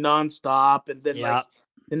laughing nonstop, and then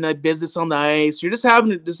in that business on the ice, you're just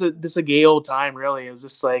having this a gay old time. Really, it was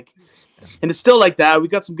just like, and it's still like that. We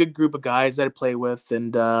got some good group of guys that I play with,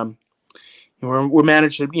 and we're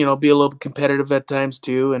managed to be a little bit competitive at times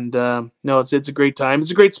too. And it's a great time.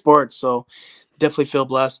 It's a great sport, so definitely feel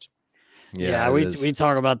blessed. Yeah, we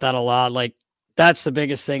talk about that a lot. Like that's the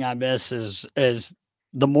biggest thing I miss is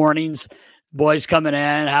the mornings, boys coming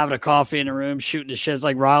in, having a coffee in the room, shooting the shit.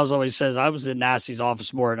 Like Riles always says, I was in Nasty's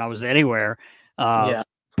office more than I was anywhere.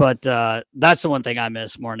 But that's the one thing I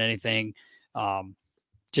miss more than anything.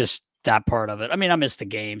 Just that part of it. I mean, I miss the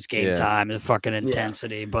game time, the fucking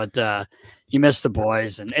intensity, but you miss the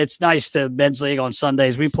boys, and it's nice to men's league on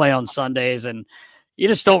Sundays. We play on Sundays, and you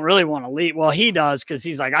just don't really want to leave. Well, he does because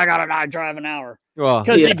he's like, I got to drive an hour. Well,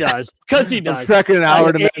 because he does. Trekking an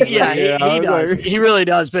hour to men's he does. He really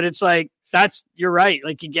does. But it's like you're right.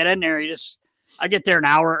 Like you get in there, I get there an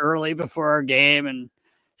hour early before our game and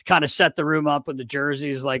kind of set the room up with the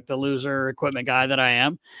jerseys, like the loser equipment guy that I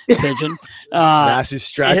am. Pigeon. Nasty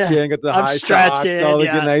stretching, got the high socks, all the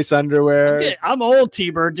good nice underwear. I'm old,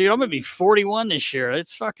 T-Bird, dude. I'm going to be 41 this year.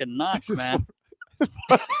 It's fucking nuts, man.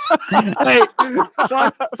 Hey,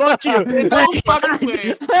 fuck you.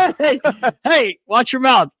 Hey, watch your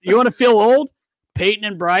mouth. You want to feel old? Peyton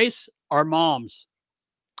and Bryce are moms.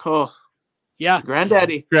 Oh, yeah.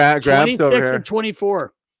 Granddaddy. 26 and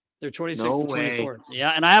 24. They're 26 and 24.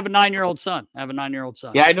 Yeah, and I have a 9-year-old son.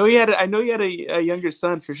 Yeah, I know you had a younger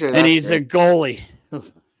son for sure. And he's a goalie. He's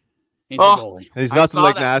a goalie. He's nothing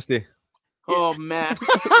like Nasty. Oh man.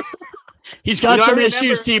 He's got some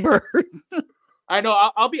issues, T-Bird. I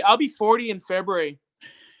know. I'll be 40 in February,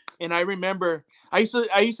 and I remember I used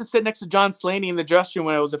to sit next to John Slaney in the dressing room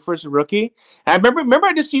when I was a first rookie. And I remember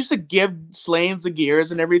I just used to give Slanes the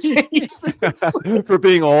gears and everything for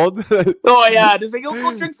being old. Oh yeah, just like,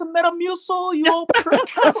 go drink some Metamucil, you old prick.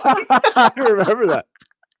 I remember that.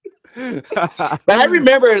 But I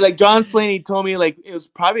remember like John Slaney told me like it was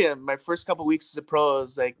probably my first couple weeks as a pro. It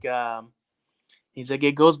was like he's like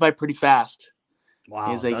it goes by pretty fast.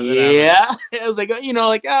 Wow. He's like, yeah. I was like,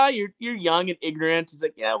 you're young and ignorant. He's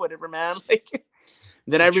like, yeah, whatever, man. Like,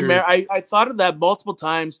 then I remember I thought of that multiple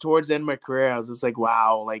times towards the end of my career. I was just like,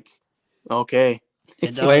 wow, like, okay.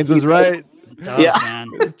 Slanes was right. Yeah, man.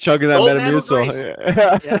 Chugging that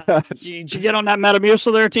Metamucil. Yeah. Did you get on that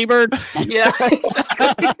Metamucil there, T-Bird? Yeah,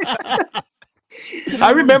 exactly.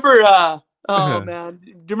 I remember. Oh man,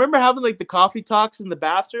 do you remember having like the coffee talks in the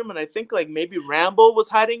bathroom? And I think like maybe Rambo was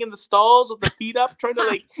hiding in the stalls with the feet up, trying to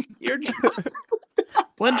like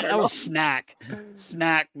when that was snack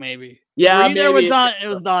maybe. Yeah, maybe. It was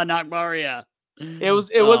Don Nakbar. Yeah,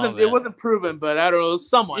 it wasn't proven, but I don't know, it was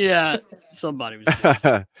someone. Yeah, somebody was. Oh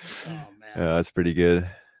man, yeah, that's pretty good.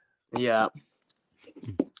 Yeah.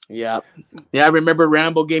 I remember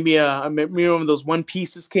Rambo gave me I remember when those One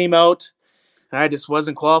Pieces came out. I just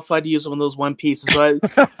wasn't qualified to use one of those One Pieces. So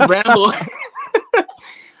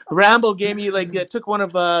Rambo gave me took one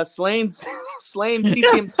of Slane's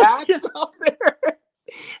CCM tacks out there.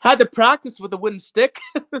 Had to practice with a wooden stick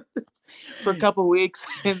for a couple weeks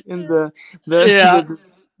in the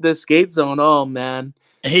skate zone. Oh man,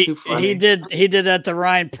 he did that to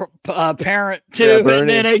Ryan Parent too in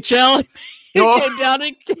the NHL. He came down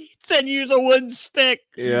and said use a wooden stick.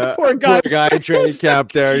 Yeah. Poor guy in training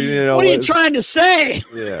camp there. What are you trying to say?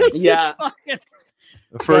 Yeah. Yeah.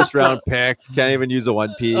 The first round pick. Can't even use a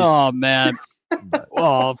one piece. Oh, man.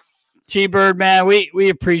 Well, T-Bird, man, we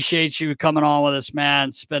appreciate you coming on with us,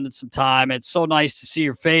 man, spending some time. It's so nice to see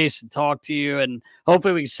your face and talk to you. And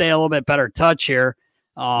hopefully we can stay a little bit better touch here.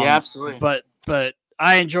 Yeah, absolutely. But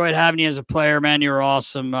I enjoyed having you as a player, man. You were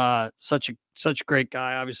awesome. Such a great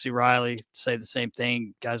guy. Obviously, Riley say the same thing.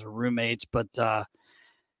 You guys were roommates, but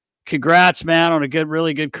congrats, man, on a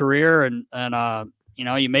really good career. And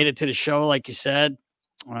you made it to the show, like you said,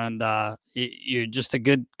 and you're just a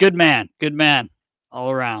good man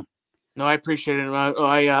all around. No, I appreciate it.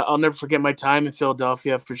 I'll never forget my time in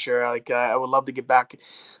Philadelphia for sure. I would love to get back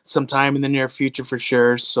sometime in the near future for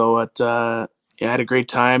sure. So I had a great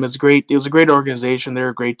time. It was a great organization. They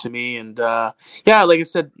were great to me. And like I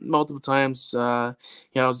said multiple times, I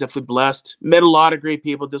was definitely blessed. Met a lot of great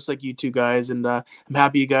people just like you two guys. And I'm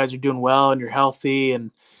happy you guys are doing well and you're healthy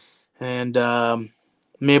and maybe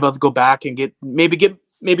I'll go back and get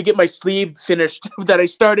my sleeve finished that I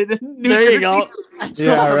started in New Jersey. There you go. So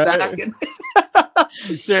yeah, right.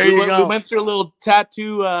 There you go. We went through a little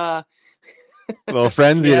tattoo little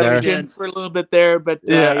frenzy there for a little bit there, but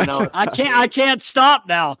I can't stop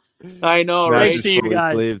now. I know, right? right? See you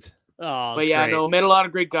guys. Believed. Oh, but yeah, great. Met a lot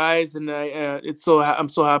of great guys, and I'm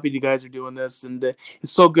so happy you guys are doing this, and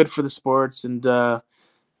it's so good for the sports, and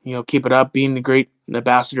keep it up, being the great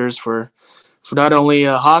ambassadors for not only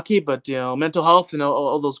hockey but mental health and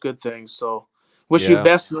all those good things. So wish you the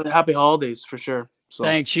best and happy holidays for sure. So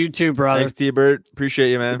thanks, you too, brother. Thanks, T-Bird.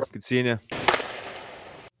 Appreciate you, man. Good seeing you.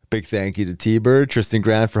 Big thank you to T-Bird, Triston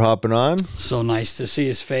Grant, for hopping on. So nice to see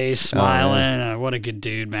his face smiling. What a good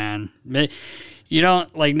dude, man. You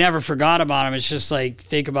don't never forgot about him. It's just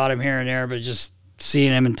think about him here and there, but just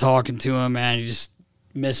seeing him and talking to him, man, you just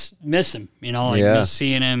miss him. Miss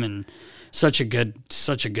seeing him, and such a good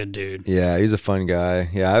dude. Yeah, he's a fun guy.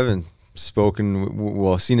 Yeah, I haven't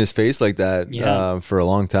seen his face like that for a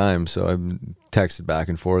long time. So I've texted back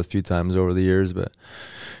and forth a few times over the years, but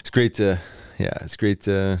it's great to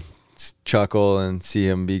chuckle and see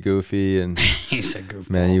him be goofy. And he's a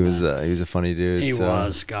goofy man. He was a funny dude. He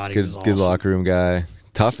was. God, he was awesome. Good locker room guy.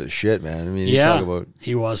 tough as shit, man. I mean, you talk about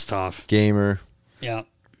he was tough. Gamer. Yeah.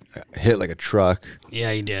 Hit like a truck.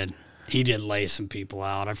 Yeah, he did. He did lay some people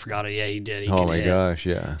out. I forgot it. Yeah, he did. Oh my gosh,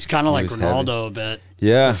 yeah. He's kind of like Ronaldo a bit.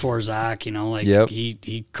 Yeah. Before Zach, like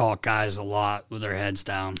he caught guys a lot with their heads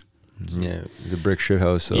down. Yeah, he's a brick shit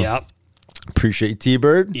house. So yep. Appreciate you,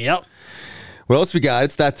 T-Bird. Yep. What else we got?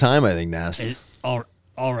 It's that time, I think, Nast.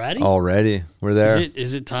 Already? Already. We're there.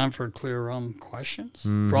 Is it time for Clear Rum questions?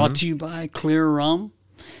 Mm-hmm. Brought to you by Clear Rum.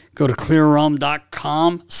 Go to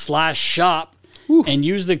clearrum.com/shop and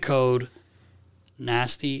use the code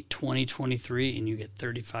NASTY2023 and you get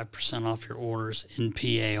 35% off your orders in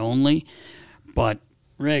PA only. But,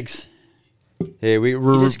 Riggs, hey,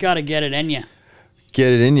 you just got to get it in you.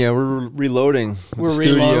 Get it in you. We're reloading. We're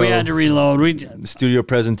reloading. We had to reload. Studio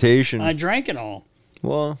presentation. I drank it all.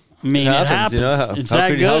 Well, I mean, it happens. You know, it's that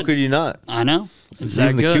good. How could you not? I know. It's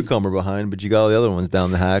leaving that good. the cucumber behind, but you got all the other ones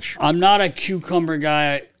down the hatch. I'm not a cucumber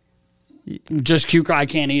guy. Just cucumber. I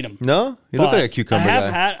can't eat them. No, you look like a cucumber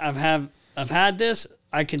guy. I've had this.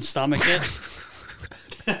 I can stomach it.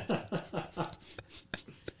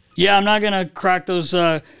 Yeah, I'm not gonna crack those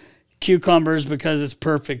cucumbers because it's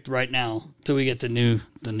perfect right now till we get the new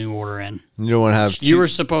order in. You don't want to have. You were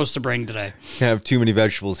supposed to bring today. Can't have too many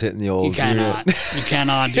vegetables hitting the old. You cannot. You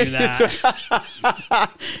cannot do that.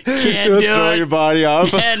 Can't You'll do throw it. your body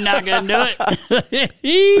off. Yeah, not gonna do it.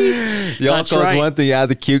 The alcohol's one thing. You add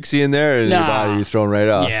the cukesy in there, and your body you're thrown right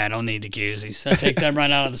off. Yeah, I don't need the cucusies. I take them right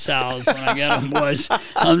out of the salads when I get them, boys.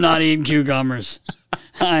 I'm not eating cucumbers.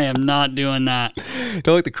 I am not doing that.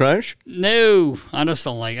 Don't like the crunch? No, I just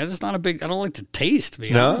don't like it. It's just not a big. I don't like the taste, to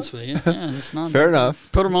be honest with you. Yeah, it's not. Fair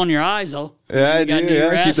enough. Put them on your eyes, though. Yeah, I do.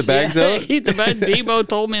 Yeah, keep the bags out. Keep the bags. Debo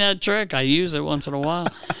told me that trick. I use it once in a while.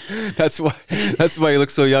 That's why you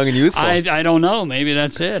look so young and youthful. I don't know. Maybe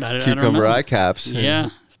that's it. I don't Cucumber know. eye caps. Yeah.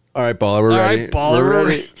 All right, Baller, we're ready. All right, Baller, we're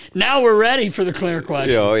ready. Now we're ready for the clear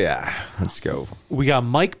questions. Oh, yeah. Let's go. We got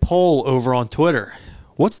Mike Pohl over on Twitter.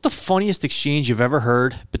 What's the funniest exchange you've ever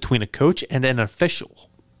heard between a coach and an official?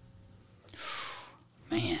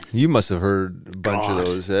 Man. You must have heard a bunch of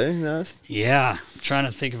those, eh, Nast? Yeah. I'm trying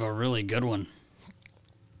to think of a really good one.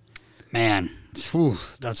 Man.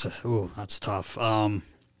 That's tough. I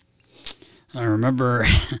remember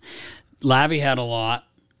Lavi had a lot.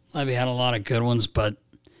 Lavi had a lot of good ones, but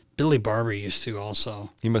Billy Barber used to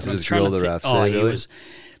also. He must have just grilled the refs. Oh, he was.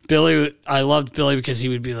 Billy, I loved Billy because he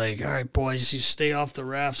would be like, all right, boys, you stay off the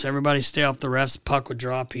refs. Everybody stay off the refs. The puck would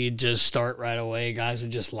drop. He'd just start right away. Guys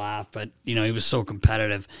would just laugh. But, he was so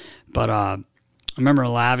competitive. But I remember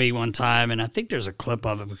Lavi one time, and I think there's a clip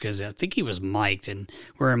of it because I think he was mic'd, and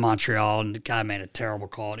we're in Montreal, and the guy made a terrible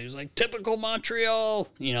call. And he was like, typical Montreal,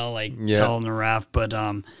 telling the ref. But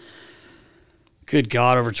good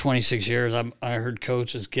God, over 26 years, I heard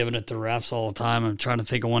coaches giving it to refs all the time. I'm trying to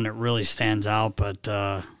think of one that really stands out, but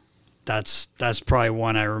that's probably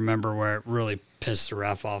one I remember where it really pissed the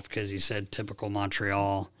ref off because he said typical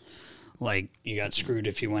Montreal, like you got screwed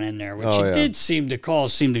if you went in there, which did seem to go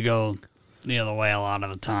the other way a lot of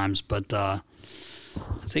the times. But I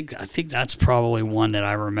think that's probably one that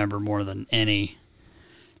I remember more than any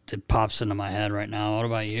that pops into my head right now. What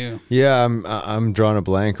about you? Yeah, I'm drawing a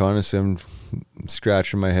blank. Honestly, I'm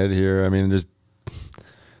scratching my head here. I mean, there's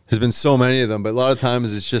been so many of them, but a lot of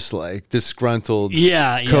times it's just like disgruntled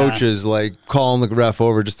coaches like calling the ref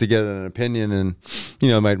over just to get an opinion, and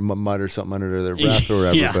might mutter something under their breath or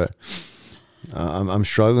whatever. But I'm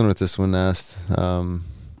struggling with this one, Nast.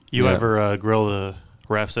 You ever grill the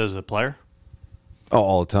refs as a player? Oh,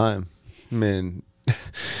 all the time.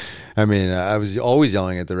 I I was always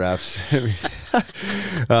yelling at the refs,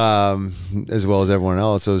 as well as everyone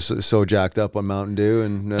else. I was so jacked up on Mountain Dew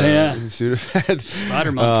and Sudafed.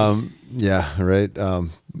 Spider monkey. Yeah, right.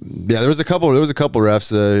 There was a couple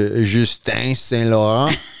refs. Justin Saint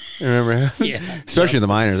Laurent, remember him? Yeah, especially in the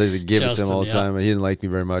minors. I used to give it to him all the time. He didn't like me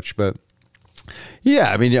very much, but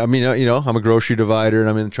yeah, I'm a grocery divider, and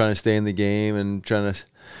I'm trying to stay in the game and trying to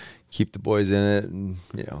keep the boys in it, and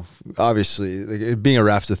obviously, being a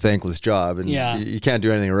ref's a thankless job, and you can't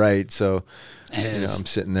do anything right. So, I'm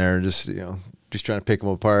sitting there just trying to pick them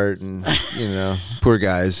apart, and poor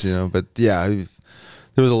guys, But yeah,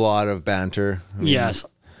 there was a lot of banter. Yes,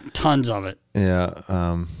 tons of it. Yeah,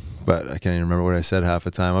 but I can't even remember what I said half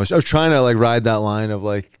the time. I was trying to ride that line of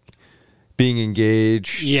being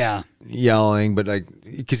engaged. Yeah. Yelling, but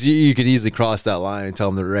because you could easily cross that line and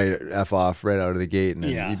tell them to F off right out of the gate, and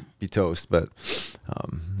then you'd be toast. But it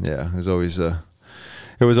was always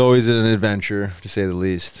an adventure, to say the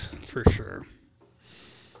least. For sure.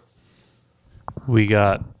 We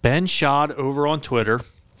got Ben Schad over on Twitter.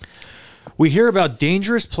 We hear about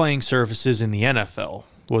dangerous playing surfaces in the NFL.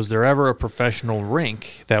 Was there ever a professional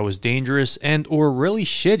rink that was dangerous and or really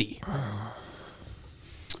shitty?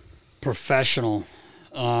 Professional.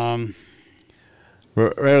 Right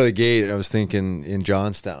out of the gate, I was thinking in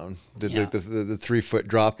Johnstown, the 3-foot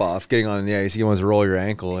drop off, getting on the ice. You want to roll your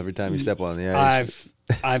ankle every time you step on the ice.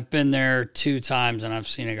 I've been there 2 times and I've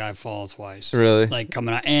seen a guy fall twice. Really? Like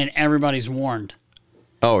coming out, and everybody's warned.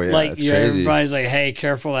 Oh yeah, like it's crazy. Everybody's like, "Hey,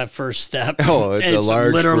 careful that first step." Oh, it's a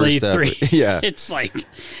large literally first step. 3. Yeah, it's like,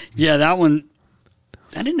 that one.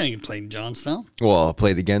 I didn't know you played in Johnstown. Well, I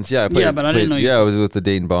played against. I didn't know. I was with the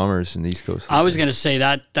Dayton Bombers in the East Coast. I was gonna say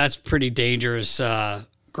that's pretty dangerous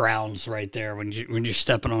grounds right there when you're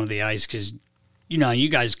stepping onto the ice, because you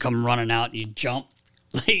guys come running out and you jump.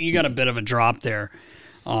 You got a bit of a drop there.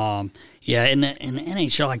 In the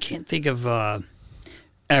NHL, I can't think of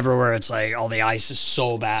everywhere it's like, oh, the ice is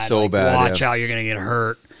so bad. Watch out, you're gonna get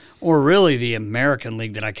hurt. Or really the American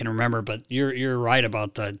League that I can remember, but you're right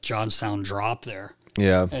about the Johnstown drop there.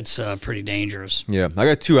 Yeah, it's pretty dangerous. Yeah, I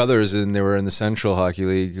got 2 others, and they were in the Central Hockey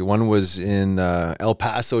League. One was in El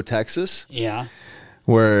Paso, Texas. Yeah.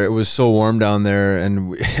 Where it was so warm down there,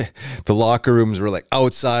 and the locker rooms were like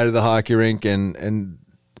outside of the hockey rink, and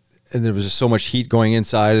there was just so much heat going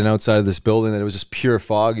inside and outside of this building that it was just pure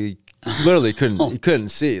fog. You literally couldn't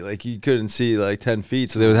see. Like, you couldn't see like 10 feet.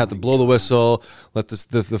 So they would have to blow the whistle, let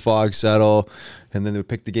the fog settle, and then they would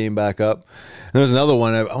pick the game back up. And there was another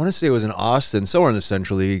one, I want to say it was in Austin, somewhere in the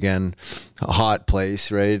Central League again, a hot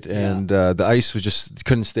place, right? And the ice was just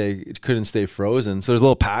couldn't stay frozen. So there's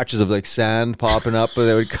little patches of like sand popping up, but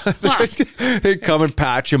they'd come and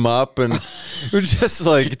patch them up, and it was just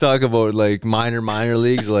like, talk about like minor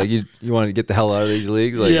leagues. Like you want to get the hell out of these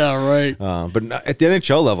leagues. Like, yeah, right. But at the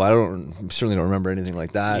NHL level, I certainly don't remember anything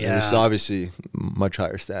like that. Yeah. It was obviously much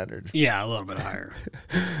higher standard. Yeah, a little bit higher.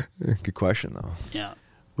 Good question though. Yeah.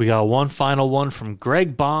 We got one final one from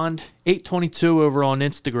Greg Bond, 822 over on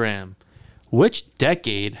Instagram. Which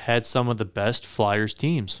decade had some of the best Flyers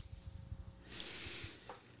teams?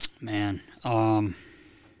 Man, well,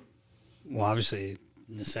 obviously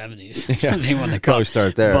in the 70s, they won the cup. Probably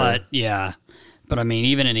start there. But but I mean,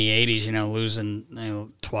 even in the 80s,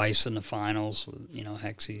 losing twice in the finals with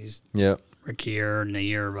Hexy's, Rick Gear, and the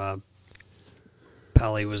year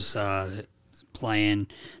Pelly was playing.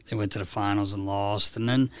 They went to the finals and lost, and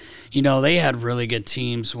then they had really good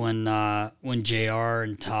teams when JR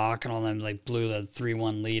and Talk and all them like blew the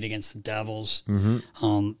 3-1 lead against the Devils.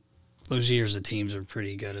 Mm-hmm. Those years the teams are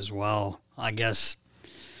pretty good as well. I guess.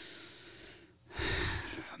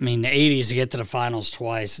 I mean, the 80s to get to the finals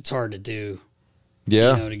twice, it's hard to do.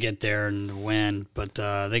 Yeah, to get there and win, but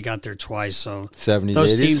they got there twice. So 70s,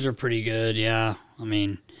 those 80s? Teams are pretty good. Yeah, I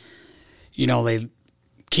mean,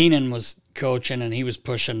 Keenan was coaching and he was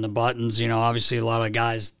pushing the buttons. Obviously a lot of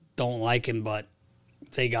guys don't like him, but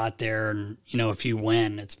they got there, and if you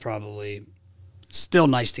win, it's still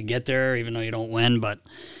nice to get there, even though you don't win. But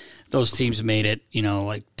those teams made it,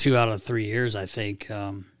 like 2 out of 3 years, I think, if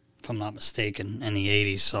I'm not mistaken, in the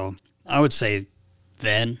 80s. So I would say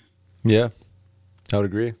then. Yeah. I would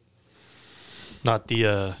agree. Not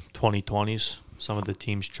the 2020s, some of the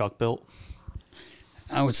teams Chuck built.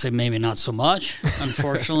 I would say maybe not so much,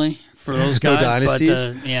 unfortunately, for those guys. No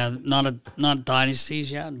dynasties? But not dynasties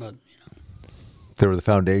yet, but they were the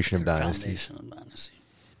foundation of dynasties.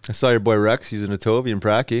 I saw your boy Rex using a Tovey and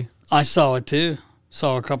Pracky. I saw it too.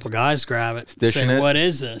 Saw a couple of guys grab it. Dishing it. What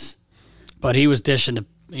is this? But he was dishing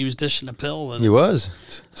a pill with it. He was.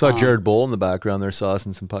 Saw Jared Bowl in the background there,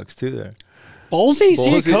 saucing some pucks too there. Bowlesy? Is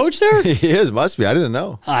he a coach there? He is. Must be. I didn't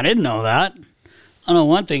know. I didn't know that. I know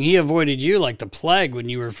one thing. He avoided you like the plague when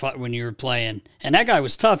you were playing, and that guy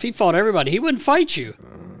was tough. He fought everybody. He wouldn't fight you.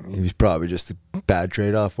 He was probably just a bad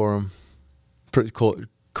trade-off for him.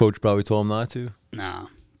 Coach probably told him not to. No,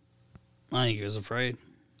 I think he was afraid.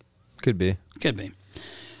 Could be.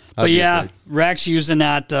 But yeah, Rex using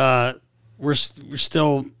that. We're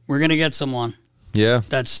gonna get someone. Yeah,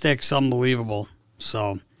 that sticks unbelievable.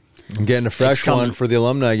 So. I'm getting a fresh one for the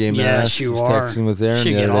alumni game. Yes, you are. Texting with Aaron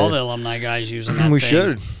should get all the alumni guys using that. We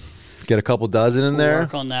should get a couple dozen in there.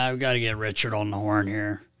 Work on that. We got to get Richard on the horn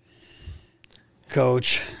here.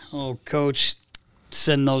 Coach,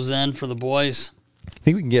 send those in for the boys. I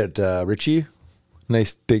think we can get Richie.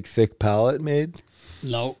 Nice big thick pallet made.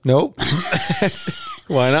 Nope.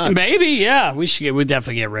 Why not? Maybe, yeah. We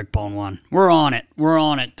definitely get Rick Bone one. We're on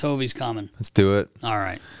it. Tovy's coming. Let's do it. All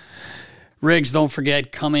right. Riggs, don't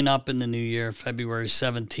forget, coming up in the new year, February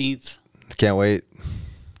 17th. Can't wait.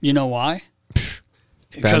 You know why?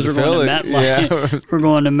 Because we're going to MetLife. Yeah. We're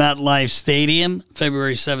going to MetLife Stadium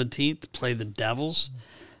February 17th to play the Devils.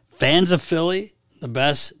 Fans of Philly, the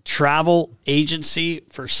best travel agency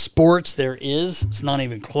for sports there is. It's not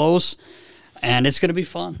even close. And it's going to be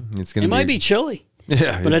fun. It might be chilly.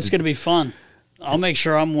 Yeah. But it's going to be fun. I'll make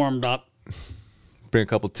sure I'm warmed up. Bring a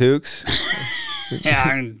couple toques. Yeah, I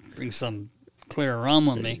can bring some clear rum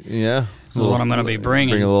with me. Yeah. Is what I'm going to be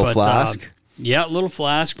bringing. Bring a little flask. Yeah, a little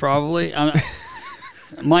flask probably. I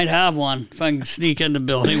might have one if I can sneak in the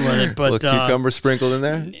building with it. But little cucumber sprinkled in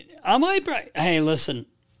there? I might. Hey, listen,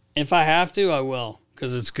 if I have to, I will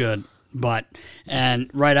because it's good.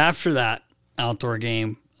 And right after that outdoor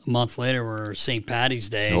game, a month later, we're St. Patty's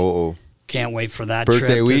Day. Oh. Can't wait for that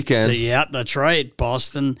birthday trip weekend. Yeah, that's right.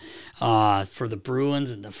 Boston for the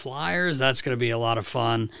Bruins and the Flyers. That's going to be a lot of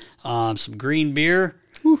fun. Some green beer.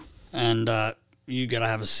 Whew. And you got to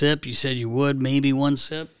have a sip. You said you would. Maybe one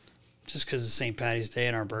sip. Just because it's St. Patty's Day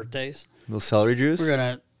and our birthdays. A little celery juice? We're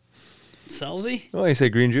going to... Selzy? Oh, you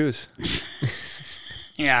said green juice.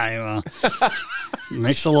 Yeah, well...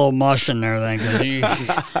 Mix a little mush in there then, 'cause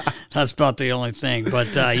that's about the only thing.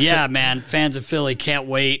 But, yeah, man, fans of Philly can't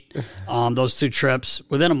wait. Those 2 trips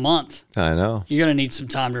within a month. I know. You're going to need some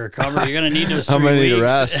time to recover. You're going to need those 3 I'm gonna weeks. need a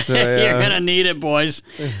rest. You're going to need it, boys.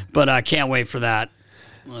 But I can't wait for that.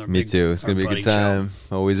 Me too. It's going to be a good time.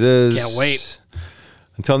 Joe. Always is. Can't wait.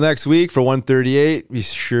 Until next week for 138, be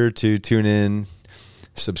sure to tune in,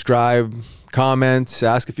 subscribe, comment,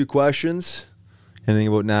 ask a few questions. Anything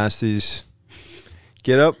about nasties.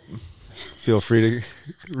 Get up. Feel free to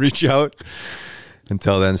reach out.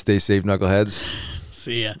 Until then, stay safe, knuckleheads.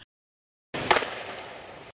 See ya.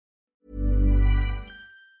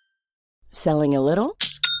 Selling a little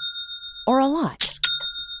or a lot?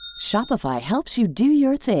 Shopify helps you do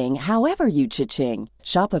your thing however you cha-ching.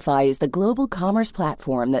 Shopify is the global commerce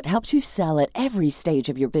platform that helps you sell at every stage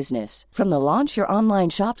of your business. From the launch your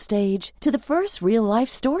online shop stage to the first real-life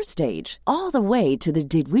store stage, all the way to the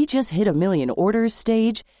did we just hit a million orders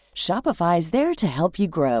stage. Shopify is there to help you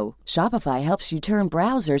grow. Shopify helps you turn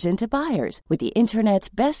browsers into buyers with the internet's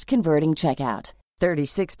best converting checkout.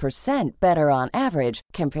 36% better on average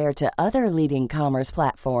compared to other leading commerce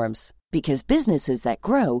platforms. Because businesses that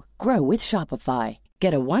grow, grow with Shopify.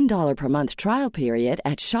 Get a $1 per month trial period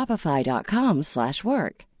at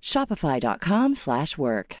shopify.com/work.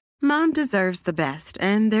 Shopify.com/work. Mom deserves the best,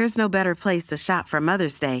 and there's no better place to shop for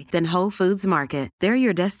Mother's Day than Whole Foods Market. They're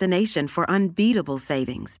your destination for unbeatable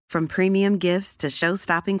savings, from premium gifts to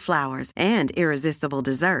show-stopping flowers and irresistible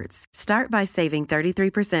desserts. Start by saving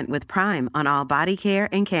 33% with Prime on all body care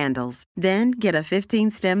and candles. Then get a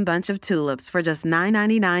 15-stem bunch of tulips for just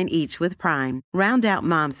 $9.99 each with Prime. Round out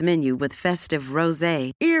Mom's menu with festive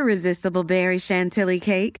rosé, irresistible berry chantilly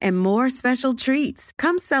cake, and more special treats.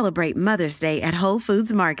 Come celebrate Mother's Day at Whole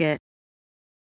Foods Market.